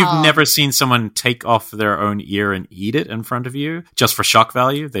 If you've never seen someone take off their own ear and eat it in front of you just for shock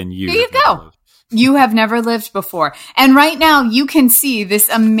value, then there you go. You have never lived before. And right now you can see this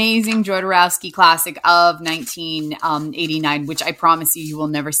amazing Jodorowsky classic of 1989, which I promise you will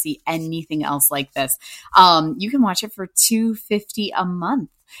never see anything else like this. You can watch it for $2.50 a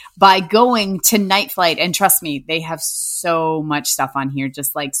month by going to Night Flight. And trust me, they have so much stuff on here,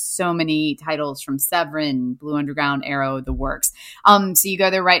 just like so many titles from Severin, Blue Underground, Arrow, the works. So you go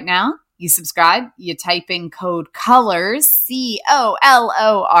there right now. You subscribe, you type in code COLORS,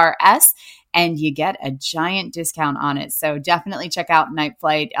 COLORS, and you get a giant discount on it. So definitely check out Night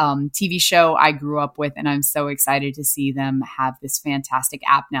Flight, TV show I grew up with, and I'm so excited to see them have this fantastic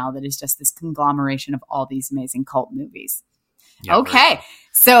app now that is just this conglomeration of all these amazing cult movies. Yeah, okay.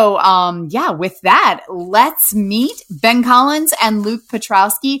 So, with that, let's meet Ben Collins and Luke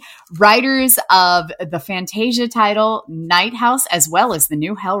Piotrowski, writers of the Fantasia title Night House, as well as the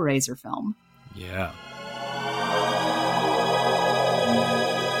new Hellraiser film. Yeah.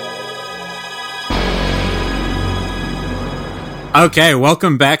 Okay,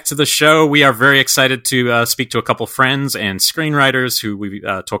 welcome back to the show. We are very excited to speak to a couple friends and screenwriters who we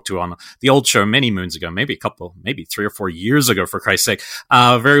talked to on the old show many moons ago, maybe 3 or 4 years ago, for Christ's sake.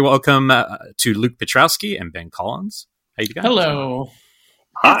 Very welcome to Luke Piotrowski and Ben Collins. How you guys? Hello.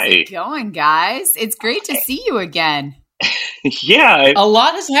 How's it going, guys? It's great to see you again. Yeah. A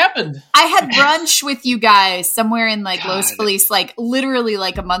lot has happened. I had brunch with you guys somewhere in Los Feliz, literally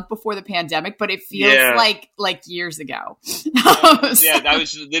a month before the pandemic, but it feels like years ago. That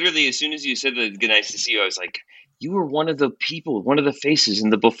was literally, as soon as you said the good nice to see you, I was like, you were one of the people, one of the faces in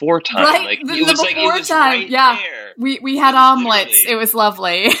the before time. Right, it was time. Right there. We had omelets. Literally. It was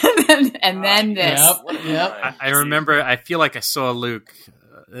lovely. and then this. Yep. I remember, I feel like I saw Luke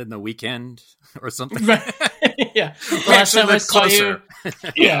in the weekend or something. Yeah. Last time I saw you.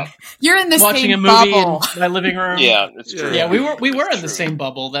 Yeah. You're in the watching same a movie bubble. in my living room. Yeah, that's true. Yeah, we were in the same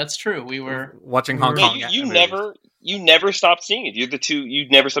bubble. That's true. We were watching Hong Kong. You never stopped seeing it. You're the two. You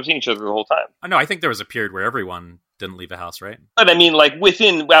never stopped seeing each other the whole time. I know. I think there was a period where everyone didn't leave a house, right? But I mean, like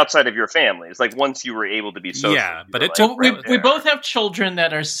outside of your family, it's like once you were able to be social. Yeah, but it took. We both have children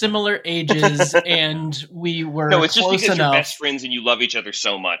that are similar ages, and we were it's close just because enough. you're best friends and you love each other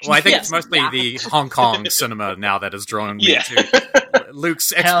so much. Well, I think it's mostly the Hong Kong cinema now that has drawn me to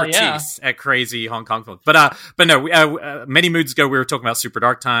Luke's expertise at crazy Hong Kong films. But no, many moods ago we were talking about Super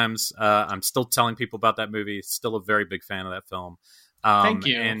Dark Times. I'm still telling people about that movie. Still a very big fan of that film. Thank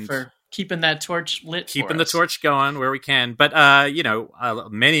you for keeping that torch lit. Keeping the torch going where we can. But a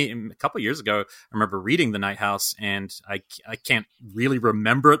couple years ago, I remember reading The Night House, and I can't really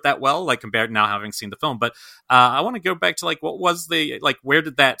remember it that well, like compared now having seen the film. But I want to go back to what was where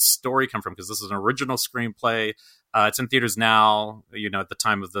did that story come from? Because this is an original screenplay. It's in theaters now, at the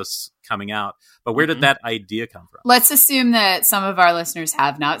time of this coming out. But where did that idea come from? Let's assume that some of our listeners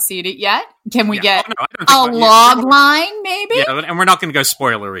have not seen it yet. Can we get a log line, maybe? Yeah, and we're not going to go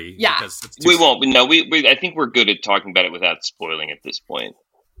spoilery. Yeah. We won't. No, I think we're good at talking about it without spoiling at this point.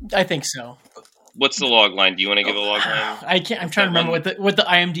 I think so. What's the log line? Do you want to give a log line? I can't. I'm trying to remember what the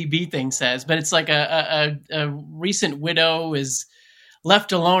IMDb thing says, but it's like a recent widow is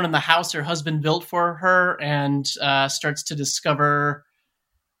left alone in the house her husband built for her, and starts to discover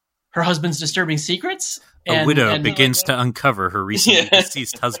her husband's disturbing secrets. A widow begins to uncover her recently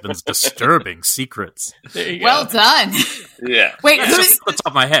deceased husband's disturbing secrets. Well done. Yeah. Wait, It's just off the top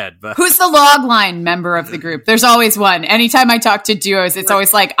of my head. But. Who's the log line member of the group? There's always one. Anytime I talk to duos, it's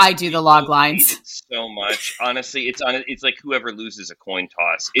always like, I do the log lines. So much. Honestly, it's like whoever loses a coin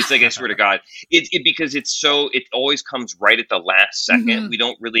toss. It's like, I swear to God, because it always comes right at the last second.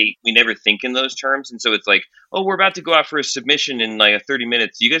 Mm-hmm. We never think in those terms. And so it's like, oh, we're about to go out for a submission in 30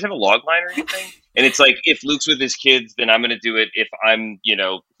 minutes. Do you guys have a log line or anything? And it's like, if Luke's with his kids, then I'm going to do it. If I'm,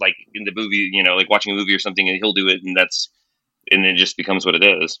 in the movie, watching a movie or something, and he'll do it, and it just becomes what it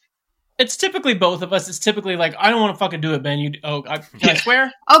is. It's typically both of us. It's typically like, I don't want to fucking do it, Ben. Can I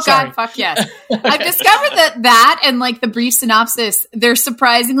swear? Oh, Sorry. God, fuck yes. I've discovered that and the brief synopsis, they're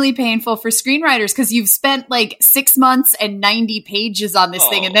surprisingly painful for screenwriters because you've spent 6 months and 90 pages on this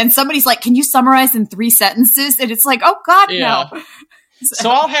thing. And then somebody's like, can you summarize in 3 sentences? And it's like, oh, God, no.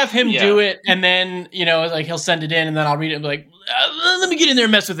 So I'll have him do it, and then, he'll send it in, and then I'll read it and be like, let me get in there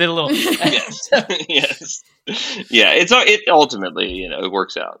and mess with it a little. Yes. Yeah, it ultimately, it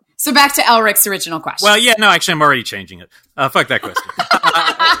works out. So back to Elric's original question. Well, yeah, no, actually, I'm already changing it. Fuck that question.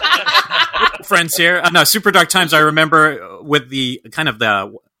 Friends here. No, Super Dark Times, I remember with the kind of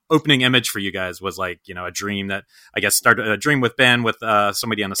the opening image for you guys was a dream that I guess started a dream with Ben with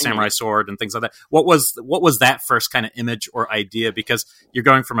somebody on a samurai sword and things like that. What was that first kind of image or idea? Because you're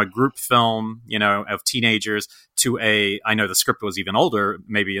going from a group film, of teenagers to I know the script was even older,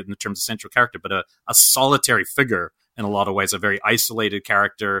 maybe in terms of central character, but a solitary figure in a lot of ways, a very isolated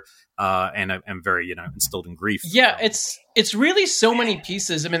character, and very, instilled in grief. Yeah, it's really so many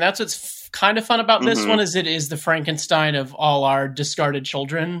pieces. I mean, that's what's kind of fun about this one is it is the Frankenstein of all our discarded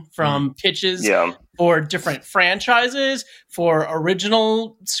children from pitches for different franchises, for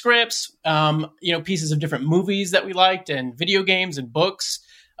original scripts, pieces of different movies that we liked and video games and books.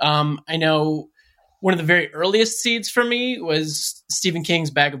 I know one of the very earliest seeds for me was Stephen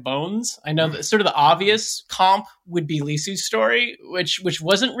King's Bag of Bones. I know that sort of the obvious comp would be Lisu's story, which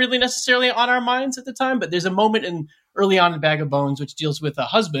wasn't really necessarily on our minds at the time, but there's a moment early on in Bag of Bones which deals with a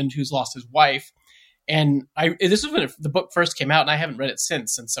husband who's lost his wife. And this was when the book first came out, and I haven't read it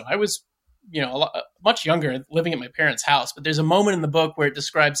since. And so I was, much younger, living at my parents' house. But there's a moment in the book where it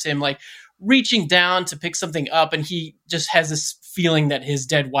describes him reaching down to pick something up, and he just has this feeling that his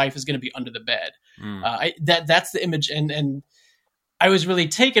dead wife is going to be under the bed. That's the image, and I was really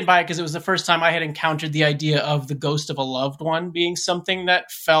taken by it because it was the first time I had encountered the idea of the ghost of a loved one being something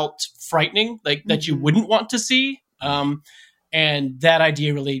that felt frightening, that you wouldn't want to see. And that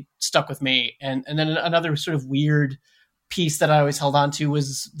idea really stuck with me. And then another sort of weird piece that I always held on to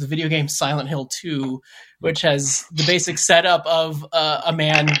was the video game Silent Hill 2, which has the basic setup of a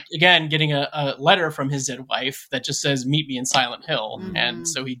man, again, getting a letter from his dead wife that just says, meet me in Silent Hill. Mm-hmm. And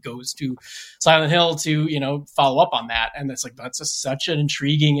so he goes to Silent Hill to, follow up on that. And it's such an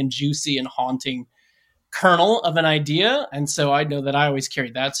intriguing and juicy and haunting kernel of an idea. And so I know that I always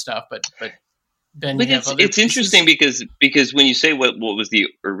carried that stuff, but Ben, it's interesting because when you say what was the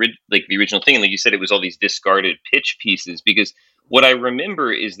original thing, and like you said, it was all these discarded pitch pieces. Because what I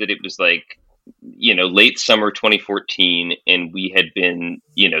remember is that it was late summer 2014, and we had been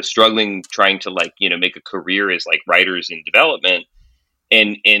struggling trying to make a career as writers in development,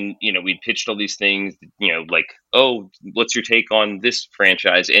 and we'd pitched all these things, oh, what's your take on this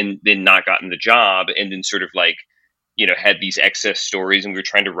franchise, and then not gotten the job, and then sort of had these excess stories, and we were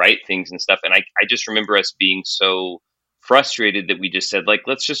trying to write things and stuff. And I just remember us being so frustrated that we just said, like,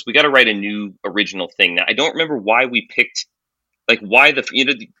 we got to write a new original thing. Now, I don't remember why we picked, like, why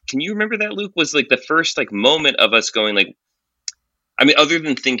can you remember that, Luke? Was like the first like moment of us going like, I mean, other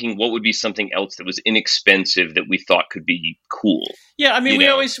than thinking what would be something else that was inexpensive that we thought could be cool. Yeah, I mean, we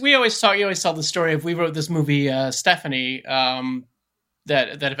always tell the story of, we wrote this movie, Stephanie,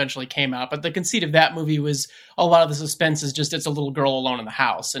 that eventually came out. But the conceit of that movie was a lot of the suspense is just, it's a little girl alone in the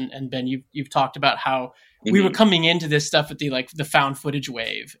house. And Ben, you've talked about how we were coming into this stuff at the found footage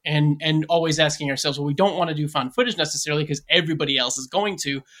wave, and always asking ourselves, well, we don't want to do found footage necessarily because everybody else is going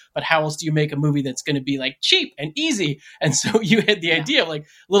to, but how else do you make a movie that's going to be like cheap and easy? And so you had the idea of like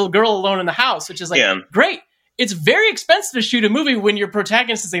little girl alone in the house, which is like, great. It's very expensive to shoot a movie when your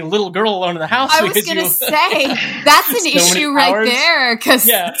protagonist is a little girl alone in the house. I was going to say, that's an issue right there, because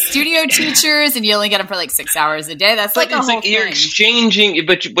studio teachers, and you only get them for like 6 hours a day. That's like a whole thing. You're exchanging,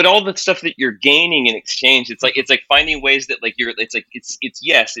 but all the stuff that you're gaining in exchange, it's like finding ways that like it's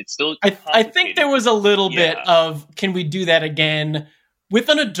still. I think there was a little bit of, can we do that again with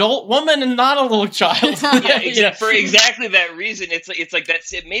an adult woman and not a little child? For exactly that reason. It's like that.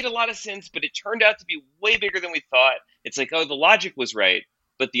 It made a lot of sense, but it turned out to be way bigger than we thought. It's like, oh, the logic was right,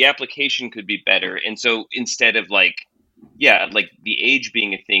 but the application could be better. And so instead of like the age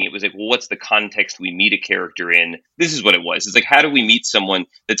being a thing, it was like, well, what's the context we meet a character in? This is what it was. It's like, how do we meet someone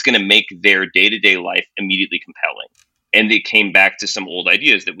that's going to make their day-to-day life immediately compelling? And it came back to some old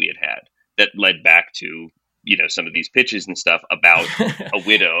ideas that we had that led back to, some of these pitches and stuff about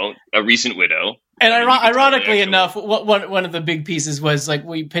a recent widow. And ironically enough, one of the big pieces was like,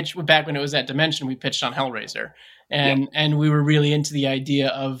 we pitched back when it was at Dimension, we pitched on Hellraiser. And we were really into the idea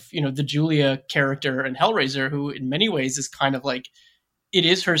of, the Julia character in Hellraiser, who in many ways is kind of like, it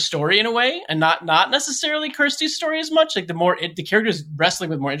is her story in a way, and not necessarily Kirsty's story as much. Like the character's wrestling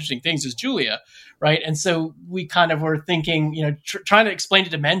with more interesting things as Julia, right? And so we kind of were thinking, trying to explain to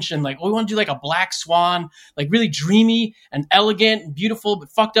Dimension, like, we want to do like a black swan, like really dreamy and elegant and beautiful,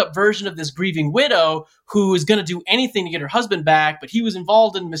 but fucked up version of this grieving widow who is going to do anything to get her husband back, but he was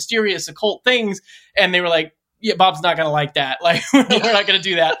involved in mysterious occult things. And they were like, yeah, Bob's not going to like that. Like, we're not going to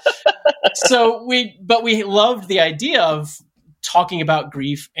do that. So we loved the idea of talking about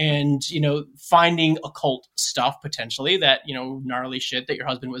grief and, finding occult stuff potentially that, gnarly shit that your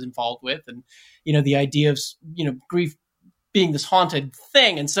husband was involved with. And, the idea of, grief being this haunted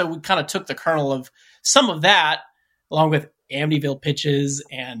thing. And so we kind of took the kernel of some of that along with Amityville pitches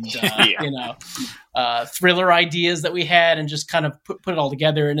and, thriller ideas that we had, and just kind of put it all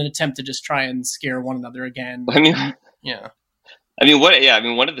together in an attempt to just try and scare one another again. One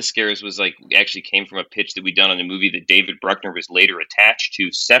of the scares was like, actually came from a pitch that we'd done on a movie that David Bruckner was later attached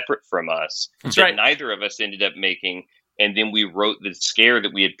to, separate from us. That's that right. Neither of us ended up making. And then we wrote the scare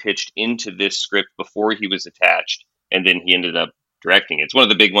that we had pitched into this script before he was attached. And then he ended up directing it. It's one of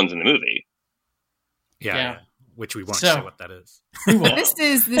the big ones in the movie. Yeah. Which we won't say what that is. This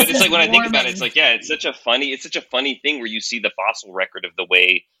is like, when I think about it, it's like, it's such a funny thing where you see the fossil record of the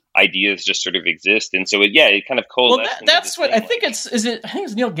way ideas just sort of exist, and so it kind of coalesced. Well, that's what I think. I think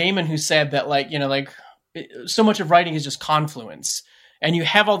it's Neil Gaiman who said that, like, so much of writing is just confluence, and you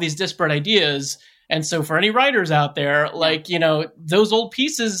have all these disparate ideas. And so for any writers out there, like, those old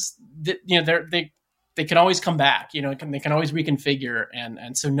pieces that, they can always come back, they can always reconfigure.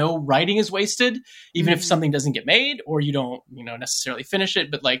 And so no writing is wasted, even if something doesn't get made or you don't, necessarily finish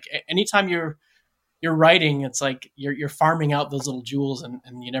it. But like anytime you're writing, it's like you're farming out those little jewels, and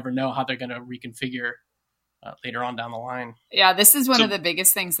you never know how they're going to reconfigure later on down the line. Yeah, this is one of the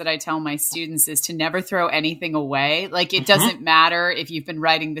biggest things that I tell my students is to never throw anything away. Like, it doesn't matter if you've been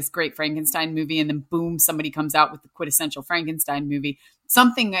writing this great Frankenstein movie and then boom, somebody comes out with the quintessential Frankenstein movie.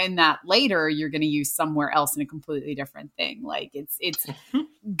 Something in that later you're going to use somewhere else in a completely different thing. Like, it's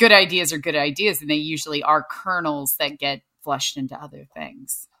good ideas are good ideas, and they usually are kernels that get flushed into other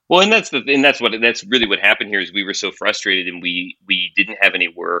things. Well, and that's really what happened here is we were so frustrated, and we didn't have any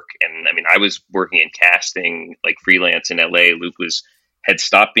work. And I mean, I was working in casting, like freelance in LA. Luke had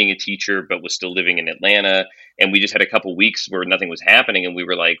stopped being a teacher, but was still living in Atlanta. And we just had a couple weeks where nothing was happening. And we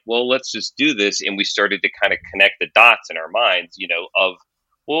were like, well, let's just do this. And we started to kind of connect the dots in our minds, of,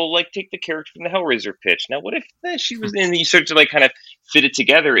 well, like, take the character from the Hellraiser pitch. Now, what if she was in? You start to like kind of fit it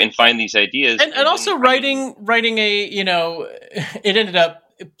together and find these ideas. And also writing a, it ended up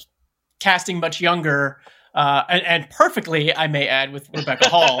casting much younger, and perfectly, I may add, with Rebecca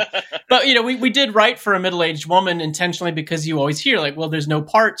Hall. But, we did write for a middle-aged woman intentionally because you always hear like, well, there's no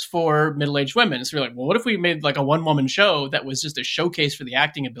parts for middle-aged women. So we're like, well, what if we made like a one-woman show that was just a showcase for the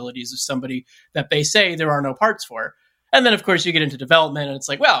acting abilities of somebody that they say there are no parts for? And then, of course, you get into development and it's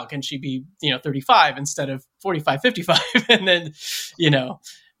like, well, can she be, 35 instead of 45, 55? And then,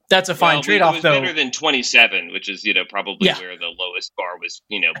 that's a fine trade-off, it was though. Better than 27, which is, probably where the lowest bar was,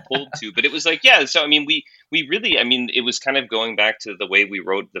 pulled to. But it was like, so, we really, it was kind of going back to the way we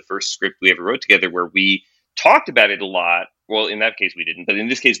wrote the first script we ever wrote together, where we talked about it a lot. Well, in that case, we didn't. But in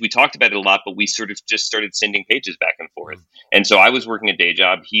this case, we talked about it a lot, but we sort of just started sending pages back and forth. And so I was working a day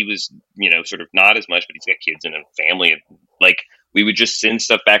job. He was, sort of not as much, but he's got kids and a family. And, we would just send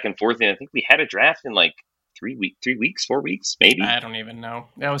stuff back and forth. And I think we had a draft in, 4 weeks, maybe. I don't even know.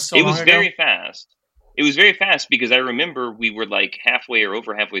 That was so long ago. It was very fast. It was very fast because I remember we were halfway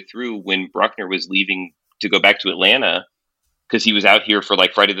through when Bruckner was leaving to go back to Atlanta because he was out here for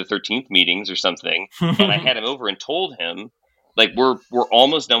Friday the 13th meetings or something. And I had him over and told him, we're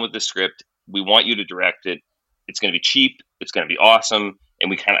almost done with the script. We want you to direct it. It's going to be cheap. It's going to be awesome.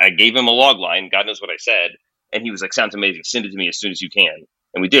 And I gave him a log line. God knows what I said. And he was like, sounds amazing. Send it to me as soon as you can.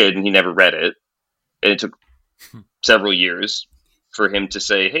 And we did. And he never read it. And it took several years for him to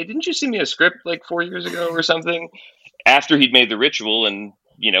say, hey, didn't you send me a script 4 years ago or something? After he'd made The Ritual and,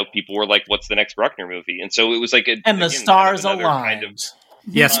 people were like, what's the next Bruckner movie? And so it was the stars aligned.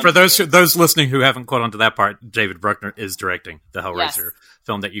 Yes, for those listening who haven't caught on to that part, David Bruckner is directing the Hellraiser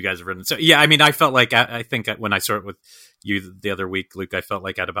film that you guys have written. So, yeah, I felt like, I think when I saw it with you the other week, Luke, I felt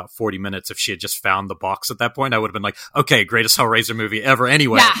like at about 40 minutes, if she had just found the box at that point, I would have been like, okay, greatest Hellraiser movie ever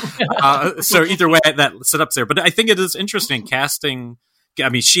anyway. Yeah. So either way, that set-up's there. But I think it is interesting casting.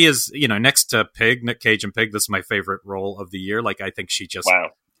 She is, next to Pig, Nick Cage and Pig, this is my favorite role of the year. I think she just...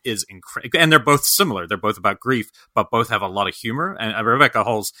 Wow. Is incredible, and they're both similar. They're both about grief, but both have a lot of humor. And Rebecca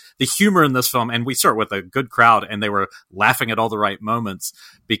Hall's the humor in this film, and we start with a good crowd, and they were laughing at all the right moments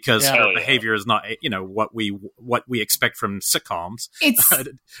because her behavior is not, what we expect from sitcoms. It's but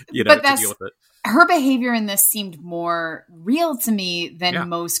to deal with it. Her behavior in this seemed more real to me than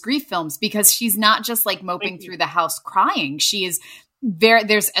most grief films because she's not just moping through the house crying. She is.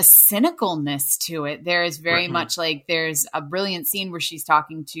 There's a cynicalness to it. There is very much there's a brilliant scene where she's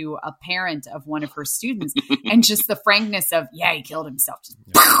talking to a parent of one of her students and just the frankness of, he killed himself.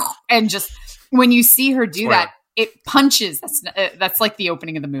 And just when you see her do that, it punches. That's the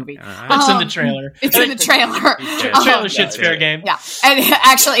opening of the movie. It's in the trailer. It's in the trailer. Trailer shit's fair game. Yeah. And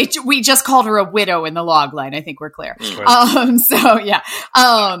actually, we just called her a widow in the log line. I think we're clear.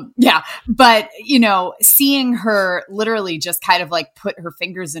 But, seeing her literally just kind of put her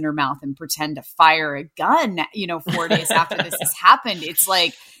fingers in her mouth and pretend to fire a gun, 4 days after this has happened, it's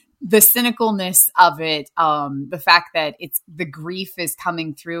the cynicalness of it, the fact that the grief is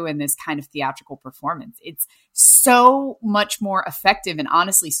coming through in this kind of theatrical performance. It's so much more effective and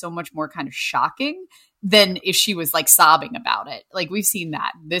honestly so much more kind of shocking than if she was sobbing about it. We've seen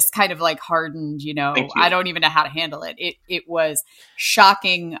that. This kind of hardened, I don't even know how to handle it. It was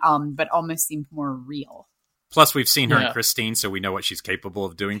shocking, but almost seemed more real. Plus, we've seen her in Christine, so we know what she's capable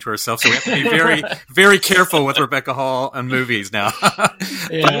of doing to herself. So we have to be very, very careful with Rebecca Hall and movies now.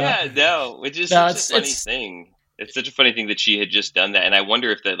 Which is such a funny thing. It's such a funny thing that she had just done that, and I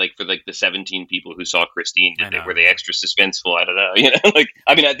wonder if that, for the 17 people who saw Christine, were they extra suspenseful? I don't know.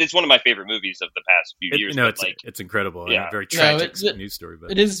 It's one of my favorite movies of the past few years. It's incredible. Yeah, very tragic news story.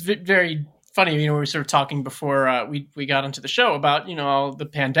 But it is very funny. We were sort of talking before we got onto the show about all the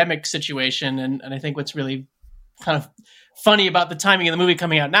pandemic situation, and I think what's really kind of funny about the timing of the movie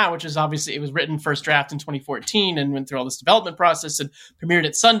coming out now, which is obviously it was written first draft in 2014 and went through all this development process and premiered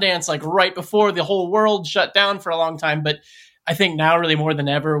at Sundance right before the whole world shut down for a long time. But I think now really more than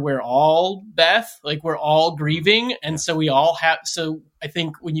ever, we're all we're all grieving. And so we all so I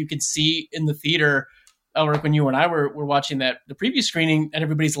think when you could see in the theater, Elric, when you and I were watching the preview screening and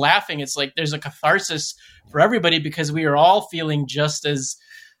everybody's laughing, it's there's a catharsis for everybody because we are all feeling just as,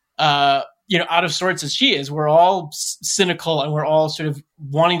 out of sorts as she is. We're all cynical and we're all sort of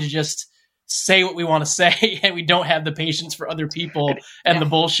wanting to just say what we want to say, and we don't have the patience for other people and the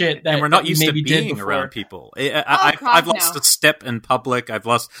bullshit that and we're not used to maybe being around people. I've lost a step in public.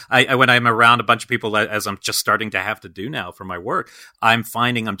 When I'm around a bunch of people, as I'm just starting to have to do now for my work, I'm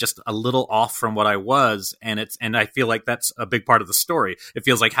finding I'm just a little off from what I was, and I feel like that's a big part of the story. It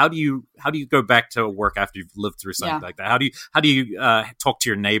feels like how do you go back to work after you've lived through something like that? How do you talk to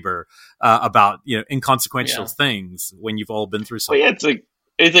your neighbor about inconsequential things when you've all been through something? Well,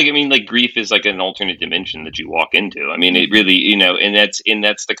 it's grief is an alternate dimension that you walk into. It really, and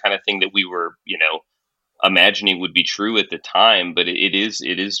that's the kind of thing that we were, imagining would be true at the time. But it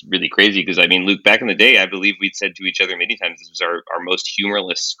is really crazy because Luke, back in the day, I believe we'd said to each other many times this was our most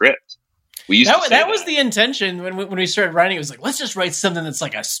humorless script. That was the intention when we started writing. It was like, let's just write something that's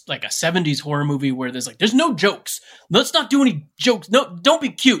like a 70s horror movie where there's no jokes. Let's not do any jokes. No, don't be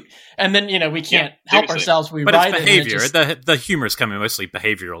cute. And then we can't help ourselves. We but write it's behavior. The humor is coming mostly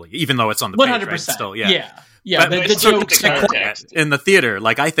behaviorally, even though it's on the 100%. Page, right? Still, yeah. But the jokes in the theater.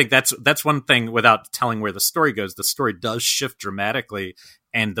 Like, I think that's one thing. Without telling where the story goes, the story does shift dramatically,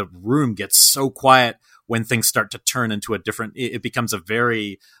 and the room gets so quiet when things start to turn into a different. It becomes a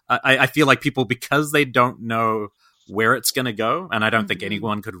very. I feel like people, because they don't know where it's going to go, and I don't think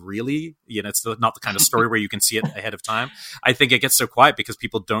anyone could really. It's not the kind of story where you can see it ahead of time. I think it gets so quiet because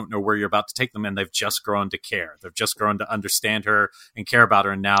people don't know where you're about to take them, and they've just grown to care. They've just grown to understand her and care about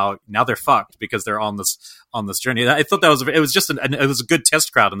her, and now they're fucked because they're on this journey. I thought it was a good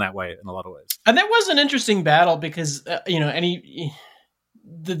test crowd in that way, in a lot of ways. And that was an interesting battle because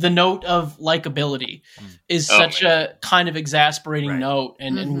the note of likability is such a kind of exasperating note,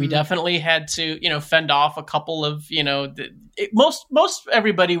 and we definitely had to fend off a couple of most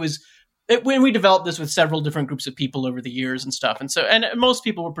everybody was. When we developed this with several different groups of people over the years and stuff, and most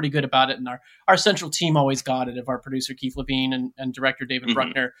people were pretty good about it, and our central team always got it, of our producer Keith Levine and director David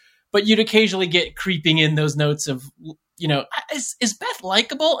Bruckner. But you'd occasionally get creeping in those notes of, is Beth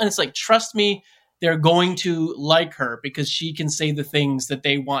likable? And it's like, trust me, they're going to like her because she can say the things that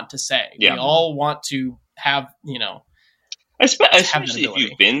they want to say. Yeah. We all want to have, especially if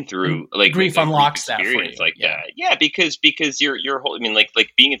you've been through like grief unlocks that experience like that. Yeah, because you're like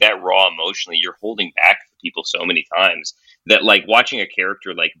being that raw emotionally, you're holding back people so many times that like watching a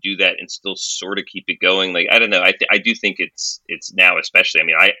character like do that and still sort of keep it going. Like, I don't know. I do think it's now, especially, I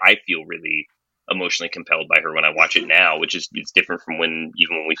mean, I feel really emotionally compelled by her when I watch it now, which is it's different from when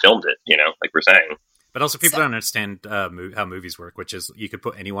we filmed it, like we're saying. But also, people don't understand how movies work, which is you could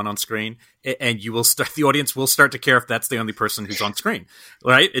put anyone on screen, and the audience will start to care if that's the only person who's on screen,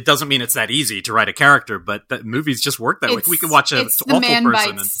 right? It doesn't mean it's that easy to write a character, but movies just work that way. We can watch an awful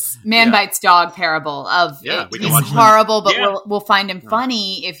person. Man bites dog parable of he's horrible, but we'll find him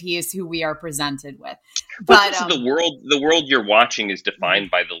funny if he is who we are presented with. But the world you're watching is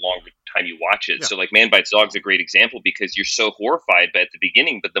defined by the longer time you watch it. Yeah. So like Man Bites Dog is a great example because you're so horrified at the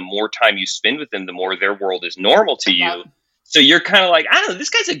beginning, but the more time you spend with them, the more their world is normal to you. Yep. So you're kind of like, I don't know, this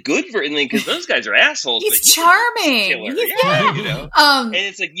guy's a good version because those guys are assholes. He's charming. And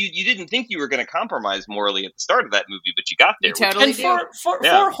it's like you didn't think you were going to compromise morally at the start of that movie, but you got there. Totally for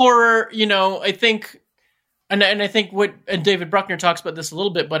horror, I think, and I think and David Bruckner talks about this a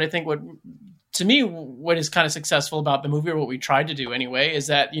little bit, but I think to me, what is kind of successful about the movie, or what we tried to do anyway, is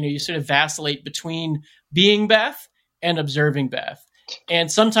that, you sort of vacillate between being Beth and observing Beth. And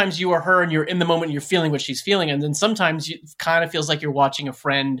sometimes you are her and you're in the moment and you're feeling what she's feeling. And then sometimes it kind of feels like you're watching a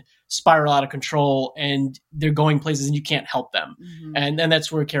friend spiral out of control and they're going places and you can't help them. Mm-hmm. And then that's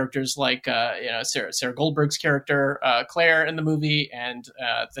where characters like, Sarah Goldberg's character, Claire in the movie, and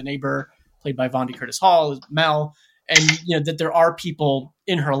the neighbor played by Vondi Curtis Hall, Mel. And, that there are people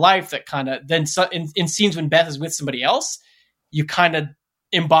in her life that kind of then in scenes when Beth is with somebody else, you kind of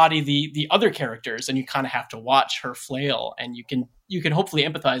embody the other characters and you kind of have to watch her flail, and you can hopefully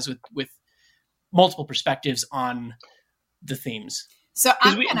empathize with multiple perspectives on the themes. So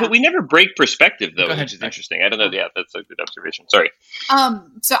but we never break perspective though, which is interesting. I don't know. Yeah, that's a good observation. Sorry.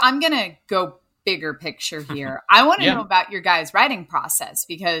 So I'm going to go bigger picture here. I want to know about your guys' writing process,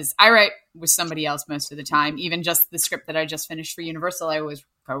 because I write with somebody else most of the time. Even just the script that I just finished for Universal, I was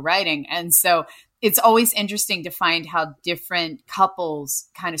co-writing. And so it's always interesting to find how different couples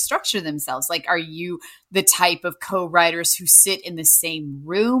kind of structure themselves. Like, are you the type of co-writers who sit in the same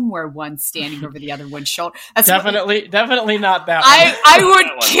room where one's standing over the other one's shoulder? That's definitely not that one. I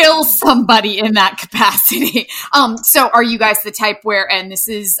would kill somebody in that capacity. So are you guys the type where, and this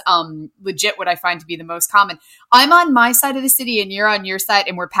is legit what I find to be the most common, I'm on my side of the city and you're on your side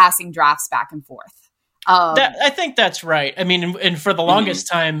and we're passing drafts back and forth? I think that's right. I mean, and for the longest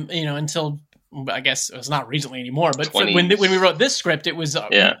time, until I guess it was not recently anymore, but when we wrote this script, it was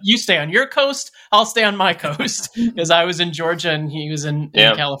you stay on your coast, I'll stay on my coast, because I was in Georgia and he was in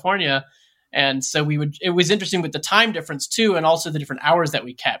California. And so it was interesting with the time difference too, and also the different hours that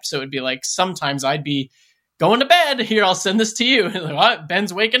we kept. So it'd be like, sometimes I'd be going to bed, here, I'll send this to you. And like, well,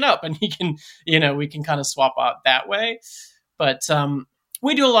 Ben's waking up, and he can, we can kind of swap out that way. But,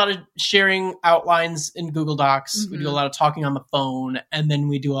 we do a lot of sharing outlines in Google Docs. Mm-hmm. We do a lot of talking on the phone, and then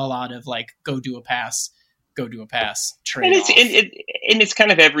we do a lot of like, go do a pass, trade. And it's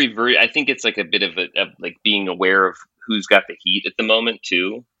kind of every I think it's like a bit of like being aware of who's got the heat at the moment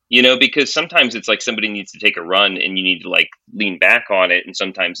too. Because sometimes it's like somebody needs to take a run and you need to like lean back on it, and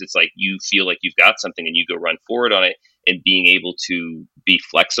sometimes it's like you feel like you've got something and you go run forward on it. and being able to be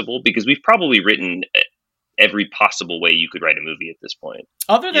flexible, because we've probably written every possible way you could write a movie at this point.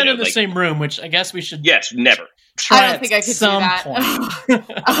 Other than in the same room, which I guess we should. Yes, never. I don't think I could do that.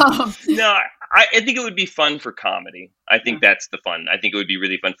 No, I think it would be fun for comedy. I think that's the fun. I think it would be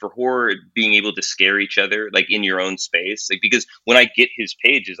really fun for horror, being able to scare each other, like in your own space. Like, because when I get his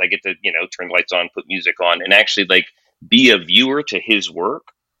pages, I get to, turn the lights on, put music on, and actually like be a viewer to his work,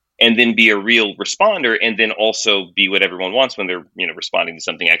 and then be a real responder, and then also be what everyone wants when they're, responding to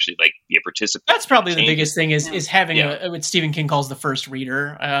something, actually like be a participant. That's probably the biggest thing is having what Stephen King calls the first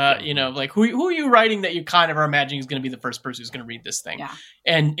reader. Like who are you writing that you kind of are imagining is going to be the first person who's going to read this thing? Yeah.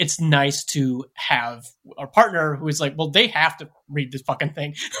 And it's nice to have a partner who is like, well, they have to read this fucking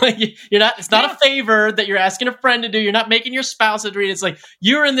thing. Like it's not a favor that you're asking a friend to do. You're not making your spouse to read. It's like,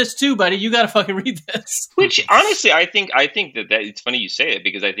 you're in this too, buddy. You got to fucking read this. Which honestly, I think that it's funny you say it,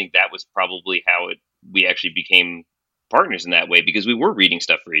 because I think that was probably how we actually became partners in that way, because we were reading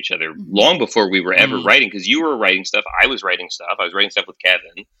stuff for each other long before we were ever writing, because you were writing stuff. I was writing stuff with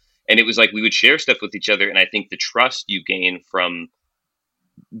Kevin, and it was like, we would share stuff with each other. And I think the trust you gain from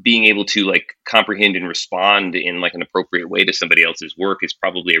being able to like comprehend and respond in like an appropriate way to somebody else's work is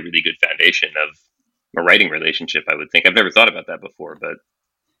probably a really good foundation of a writing relationship, I would think. I've never thought about that before, but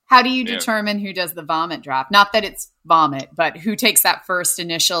how do you determine who does the vomit draft? Not that it's vomit, but who takes that first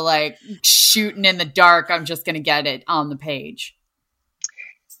initial, like, shooting in the dark, I'm just going to get it on the page?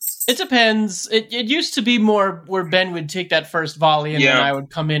 It depends. It used to be more where Ben would take that first volley and then I would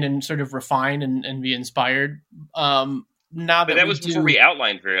come in and sort of refine and be inspired. Now that was before we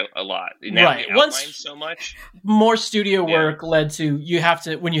outlined a lot. Now right. We outlined so much. More studio work led to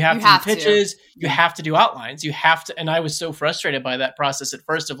when you have to do pitches, you have to do outlines. You have to, and I was so frustrated by that process at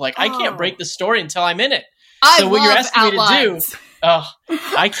first of like, I can't break the story until I'm in it. So what you're asking outlines. me to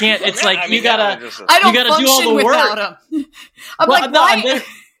do, I can't. It's like you gotta do all the work. I'm like, why?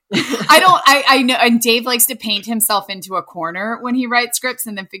 I know, and Dave likes to paint himself into a corner when he writes scripts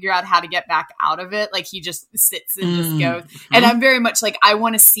and then figure out how to get back out of it. Like he just sits and just goes. And I'm very much like, I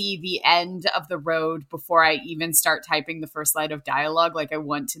want to see the end of the road before I even start typing the first line of dialogue. Like I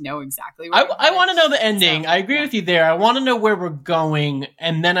want to know exactly where I want to know the ending. So, I agree with you there. I want to know where we're going,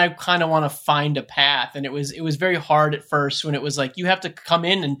 and then I kind of want to find a path. And it was very hard at first when it was like, you have to come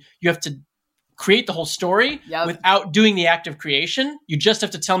in and you have to create the whole story without doing the act of creation. You just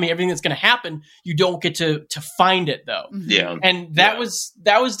have to tell me everything that's going to happen. You don't get to find it though. Yeah. And that was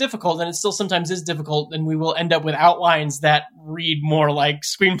difficult, and it still sometimes is difficult, and we will end up with outlines that read more like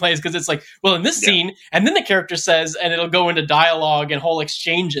screenplays, because it's like, well, in this scene, and then the character says, and it'll go into dialogue and whole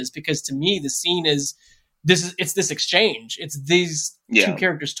exchanges, because to me the scene is this exchange. It's these two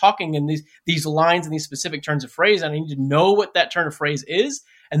characters talking, and these lines and these specific turns of phrase, and I need to know what that turn of phrase is,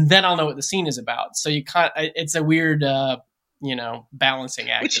 and then I'll know what the scene is about. So it's a weird, balancing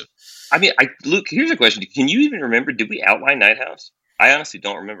act. Luke, here's a question. Can you even remember, did we outline Night House? I honestly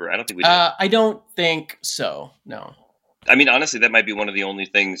don't remember. I don't think we did. I don't think so. No. I mean, honestly, that might be one of the only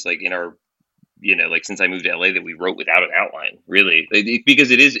things like in our, like since I moved to LA that we wrote without an outline, really.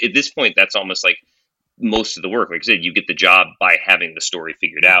 Because it is, at this point, that's almost like most of the work. Like I said, you get the job by having the story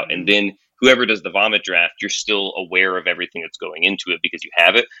figured out. And then whoever does the vomit draft, you're still aware of everything that's going into it because you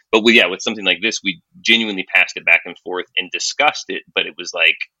have it. But with something like this, we genuinely passed it back and forth and discussed it. But it was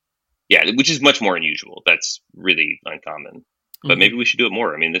like, which is much more unusual. That's really uncommon. But maybe we should do it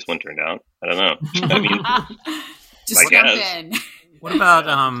more. I mean, this one turned out. I don't know. I mean, just jump in. What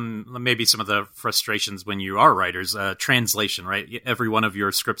about maybe some of the frustrations when you are writers? Translation, right? Every one of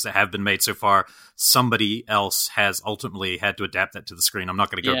your scripts that have been made so far, somebody else has ultimately had to adapt that to the screen. I'm not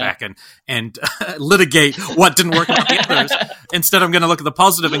going to go back and litigate what didn't work about the others. Instead, I'm going to look at the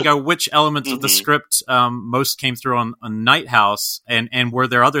positive and go, which elements of the script most came through on Night House, and were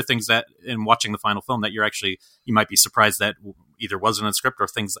there other things that, in watching the final film, that you might be surprised that either wasn't in the script, or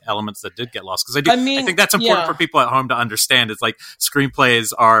elements that did get lost. Because I think that's important for people at home to understand. It's like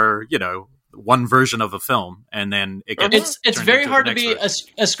screenplays are, one version of a film, and then it's very hard to be a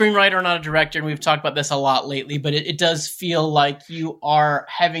screenwriter, not a director. And we've talked about this a lot lately, but it does feel like you are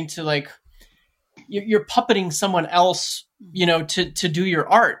having to you're puppeting someone else, to do your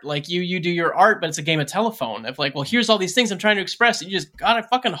art. Like you do your art, but it's a game of telephone. Of like, well, here's all these things I'm trying to express. And you just gotta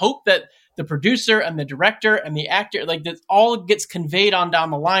fucking hope that the producer and the director and the actor, like that all gets conveyed on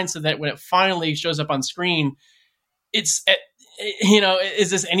down the line, so that when it finally shows up on screen, it's, is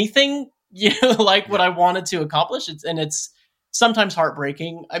this anything, like what I wanted to accomplish? It's sometimes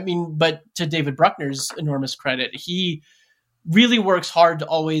heartbreaking. I mean, but to David Bruckner's enormous credit, he really works hard to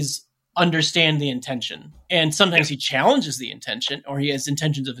always understand the intention. And sometimes he challenges the intention, or he has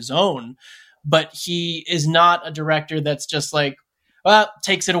intentions of his own. but he is not a director that's just like, well,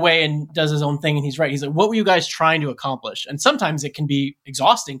 takes it away and does his own thing and he's right. He's like, what were you guys trying to accomplish? And sometimes it can be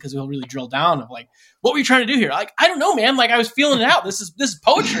exhausting because he'll really drill down of like, what were you trying to do here? Like, I don't know, man. Like, I was feeling it out. This is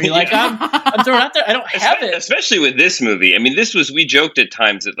poetry. Like, I'm throwing it out there. I don't have it. Especially with this movie. I mean, we joked at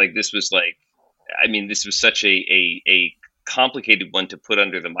times that like, this was like, I mean, this was such a complicated one to put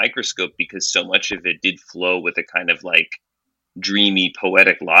under the microscope because so much of it did flow with a kind of like dreamy,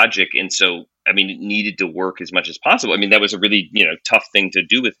 poetic logic. And so, I mean, it needed to work as much as possible. I mean, that was a really, tough thing to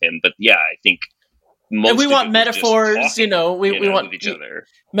do with him. But yeah, I think most and we want metaphors, talking, we want each other.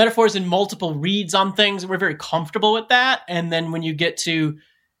 Metaphors and multiple reads on things. We're very comfortable with that. And then when you get to,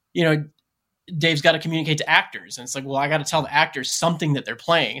 Dave's got to communicate to actors. And it's like, well, I got to tell the actors something that they're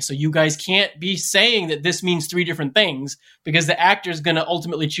playing. So you guys can't be saying that this means three different things because the actor's going to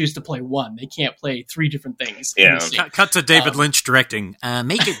ultimately choose to play one. They can't play three different things. Yeah. Cut to David Lynch directing.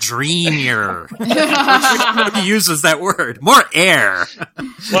 Make it dreamier. He uses that word. More air.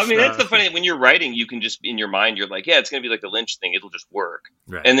 Well, I mean, that's the funny thing. When you're writing, you can just, in your mind, you're like, yeah, it's going to be like the Lynch thing. It'll just work.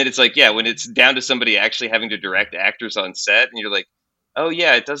 Right. And then it's like, yeah, when it's down to somebody actually having to direct actors on set and you're like, oh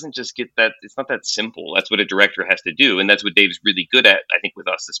yeah, it doesn't just get that. It's not that simple. That's what a director has to do. And that's what Dave's really good at, I think with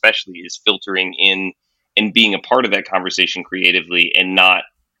us especially, is filtering in and being a part of that conversation creatively and not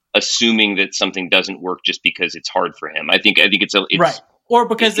assuming that something doesn't work just because it's hard for him. I think it's right. Or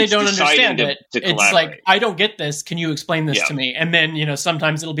because they don't understand to it. It's like, I don't get this. Can you explain this to me? And then,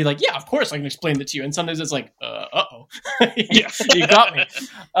 sometimes it'll be like, yeah, of course I can explain it to you. And sometimes it's like, uh-oh. You got me.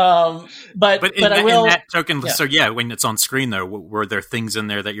 But I will. In that token, so when it's on screen though, were there things in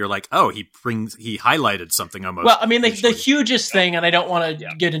there that you're like, oh, he highlighted something almost? Well, I mean, the hugest thing, and I don't want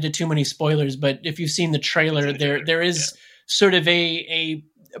to get into too many spoilers, but if you've seen the trailer, there is sort of a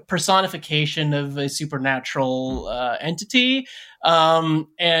personification of a supernatural entity,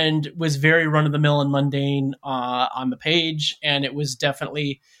 and was very run-of-the-mill and mundane on the page. And it was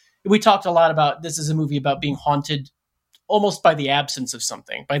definitely, we talked a lot about, this is a movie about being haunted almost by the absence of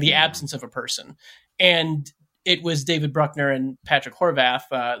something, by the absence of a person. And it was David Bruckner and Patrick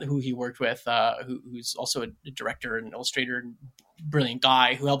Horvath, who he worked with, who's also a director and illustrator and brilliant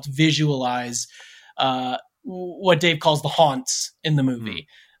guy, who helped visualize what Dave calls the haunts in the movie.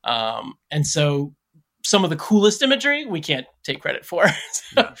 And so some of the coolest imagery we can't take credit for,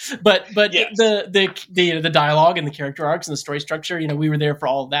 but yes. the dialogue and the character arcs and the story structure, we were there for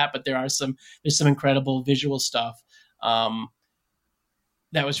all of that, but there's some incredible visual stuff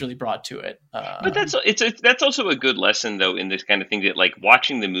that was really brought to it. But that's also a good lesson though in this kind of thing, that like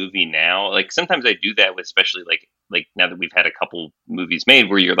watching the movie now, like sometimes I do that with, especially like now that we've had a couple movies made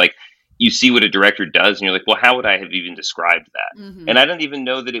where you're like, you see what a director does and you're like, well, how would I have even described that? Mm-hmm. And I don't even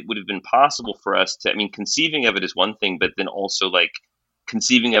know that it would have been possible for us to, I mean, conceiving of it is one thing, but then also like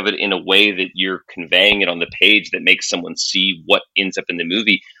conceiving of it in a way that you're conveying it on the page that makes someone see what ends up in the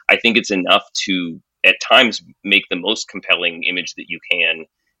movie. I think it's enough to at times make the most compelling image that you can,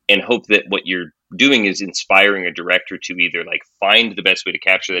 and hope that what you're doing is inspiring a director to either like find the best way to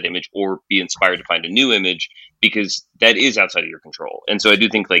capture that image or be inspired to find a new image, because that is outside of your control. And so I do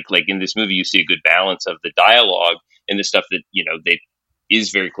think like in this movie, you see a good balance of the dialogue and the stuff that, that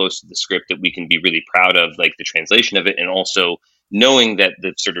is very close to the script that we can be really proud of, like the translation of it. And also knowing that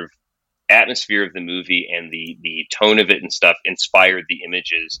the sort of atmosphere of the movie and the tone of it and stuff inspired the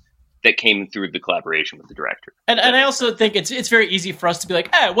images that came through the collaboration with the director. And I also think it's very easy for us to be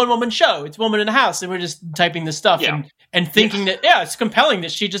like, one woman show, it's woman in the house, and we're just typing this stuff and thinking that, it's compelling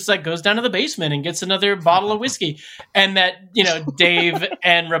that she just like goes down to the basement and gets another bottle of whiskey. And that, Dave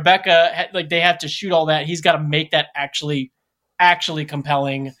and Rebecca, like they have to shoot all that. He's got to make that actually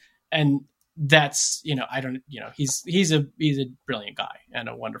compelling. And that's, he's a brilliant guy and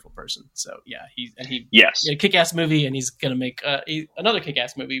a wonderful person. So he yes, a kick-ass movie, and he's going to make another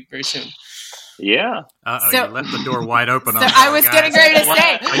kick-ass movie very soon. Yeah. You left the door wide open. I was getting ready to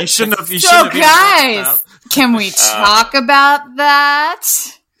say. You shouldn't have. So guys, can we talk about that?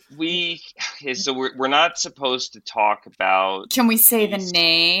 So we're not supposed to talk about. Can we say the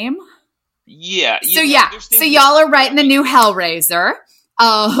name? Yeah. So y'all are writing the new Hellraiser.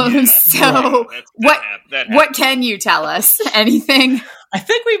 What can you tell us? Anything? I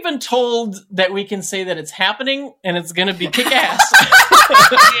think we've been told that we can say that it's happening and it's going to be kick-ass.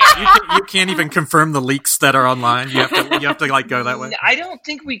 You can't even confirm the leaks that are online. You have to like go that way. I don't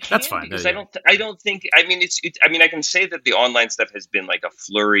think we can. That's fine. Because I don't think. I mean, I can say that the online stuff has been like a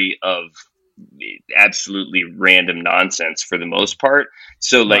flurry of absolutely random nonsense for the most part.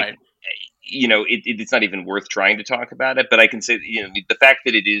 So like. Right. It's not even worth trying to talk about it, but I can say, the fact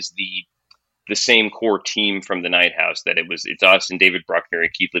that it is the same core team from the Night House, that it's us and David Bruckner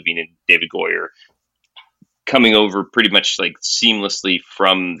and Keith Levine and David Goyer coming over pretty much like seamlessly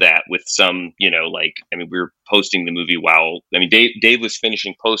from that with some, we were posting the movie while, Dave was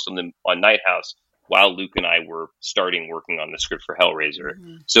finishing post on Night House while Luke and I were starting working on the script for Hellraiser.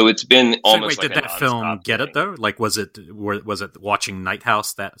 Mm-hmm. So it's been almost did that film get it though? Like, was it watching Night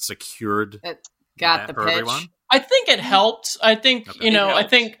House that secured it got the pitch? Everyone? I think it helped. I think,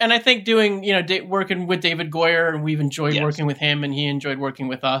 I think doing, working with David Goyer, and we've enjoyed working with him and he enjoyed working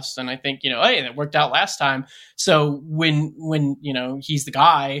with us. And I think, hey, that worked out last time. So when, he's the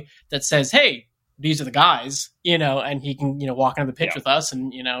guy that says, hey, these are the guys, and he can, walk into the pitch with us,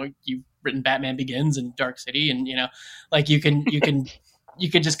 and, you've written Batman Begins and Dark City, and, like you can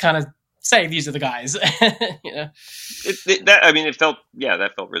just kind of say, these are the guys, that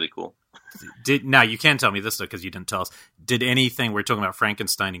felt really cool. Now you can tell me this though, because you didn't tell us. Did anything, we're talking about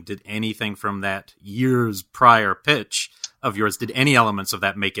Frankensteining, did anything from that years prior pitch of yours, did any elements of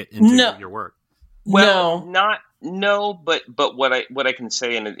that make it into your work? Well, but what I can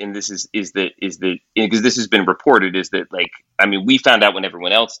say, and this is that because this has been reported, is that we found out when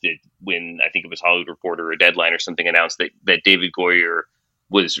everyone else did, when I think it was Hollywood Reporter or Deadline or something announced that David Goyer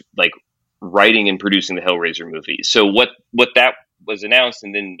was like writing and producing the Hellraiser movie. So what that was announced,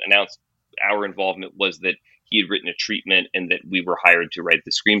 and then announced our involvement, was that he had written a treatment and that we were hired to write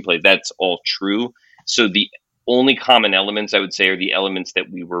the screenplay. That's all true. So the only common elements, I would say, are the elements that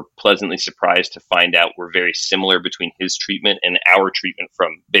we were pleasantly surprised to find out were very similar between his treatment and our treatment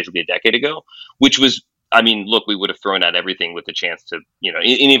from basically a decade ago, which was, look, we would have thrown out everything with the chance to,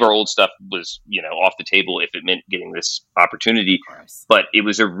 any of our old stuff was, off the table if it meant getting this opportunity. But it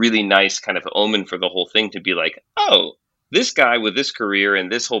was a really nice kind of omen for the whole thing to be like, oh, this guy with this career and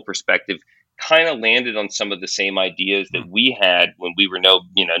this whole perspective kind of landed on some of the same ideas that we had when we were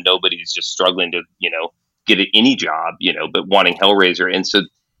nobody's just struggling to, get any job, but wanting Hellraiser. And so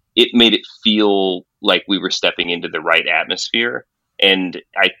it made it feel like we were stepping into the right atmosphere. And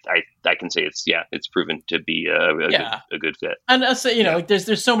I can say it's proven to be a good fit. And I'll say,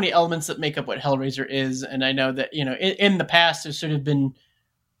 there's so many elements that make up what Hellraiser is. And I know that, in the past, there's sort of been,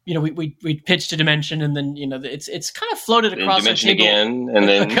 we pitched a Dimension, and then it's kind of floated across our table again, and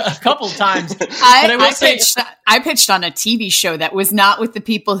then a couple of times. I pitched on a TV show that was not with the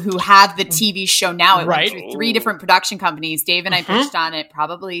people who have the TV show now. It went through 3 different production companies. Dave and I pitched on it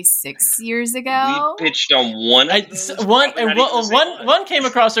probably 6 years ago. We pitched on one. One came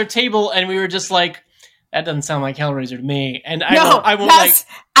across our table, and we were just like, that doesn't sound like Hellraiser to me. And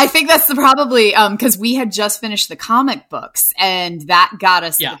I think that's probably because we had just finished the comic books, and that got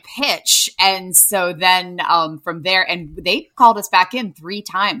us the pitch. And so then from there, and they called us back in 3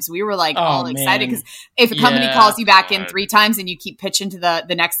 times. We were like all excited, because if a company calls you back in 3 times and you keep pitching to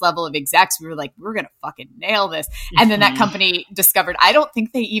the next level of execs, we were like, we're going to fucking nail this. And then that company discovered, I don't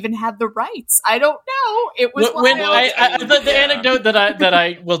think they even had the rights. I don't know. It was the anecdote that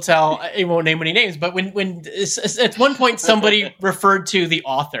I will tell, I won't name any names, but when at one point somebody referred to the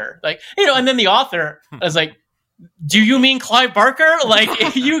author, and then the author was like, do you mean Clive Barker?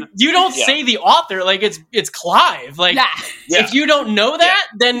 Like, you don't say the author, like it's Clive. Like, if you don't know that,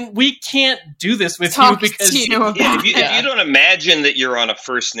 then we can't do this with you, because if you don't imagine that you're on a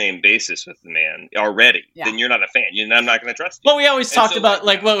first name basis with the man already, then you're not a fan. I'm not going to trust you. Well, we always talked about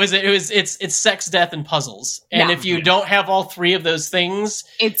what was it? It's sex, death, and puzzles. And if you don't have all 3 of those things,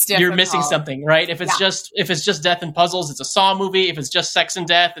 you're missing something, right? If it's just death and puzzles, it's a Saw movie. If it's just sex and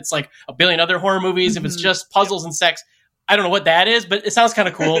death, it's like a billion other horror movies. If it's just puzzles and sex, I don't know what that is, but it sounds kind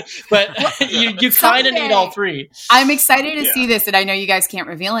of cool. But you kind of need all 3. I'm excited to see this, and I know you guys can't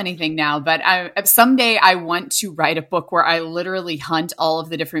reveal anything now, but someday I want to write a book where I literally hunt all of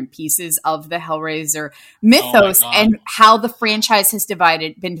the different pieces of the Hellraiser mythos and how the franchise has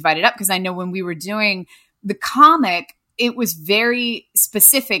been divided up. Because I know when we were doing the comic, it was very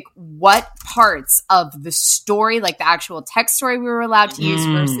specific what parts of the story, like the actual text story, we were allowed to use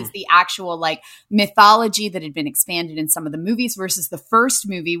versus the actual mythology that had been expanded in some of the movies versus the first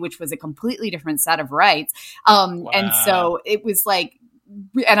movie, which was a completely different set of rights. And so it was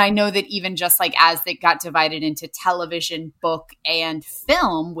and I know that even just as they got divided into television, book, and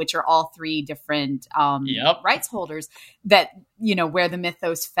film, which are all 3 different rights holders, that where the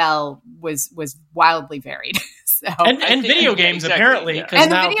mythos fell was wildly varied. So. And video games, apparently.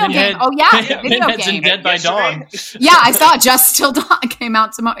 And the video game. Video Pinhead's in Dead by Dawn. Yeah, I saw Just Till Dawn came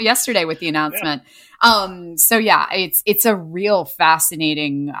out yesterday with the announcement. It's a real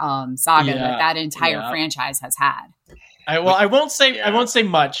fascinating saga that entire franchise has had. I won't say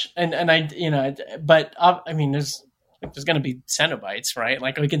much, and I but I mean, there's there's going to be Cenobites, right?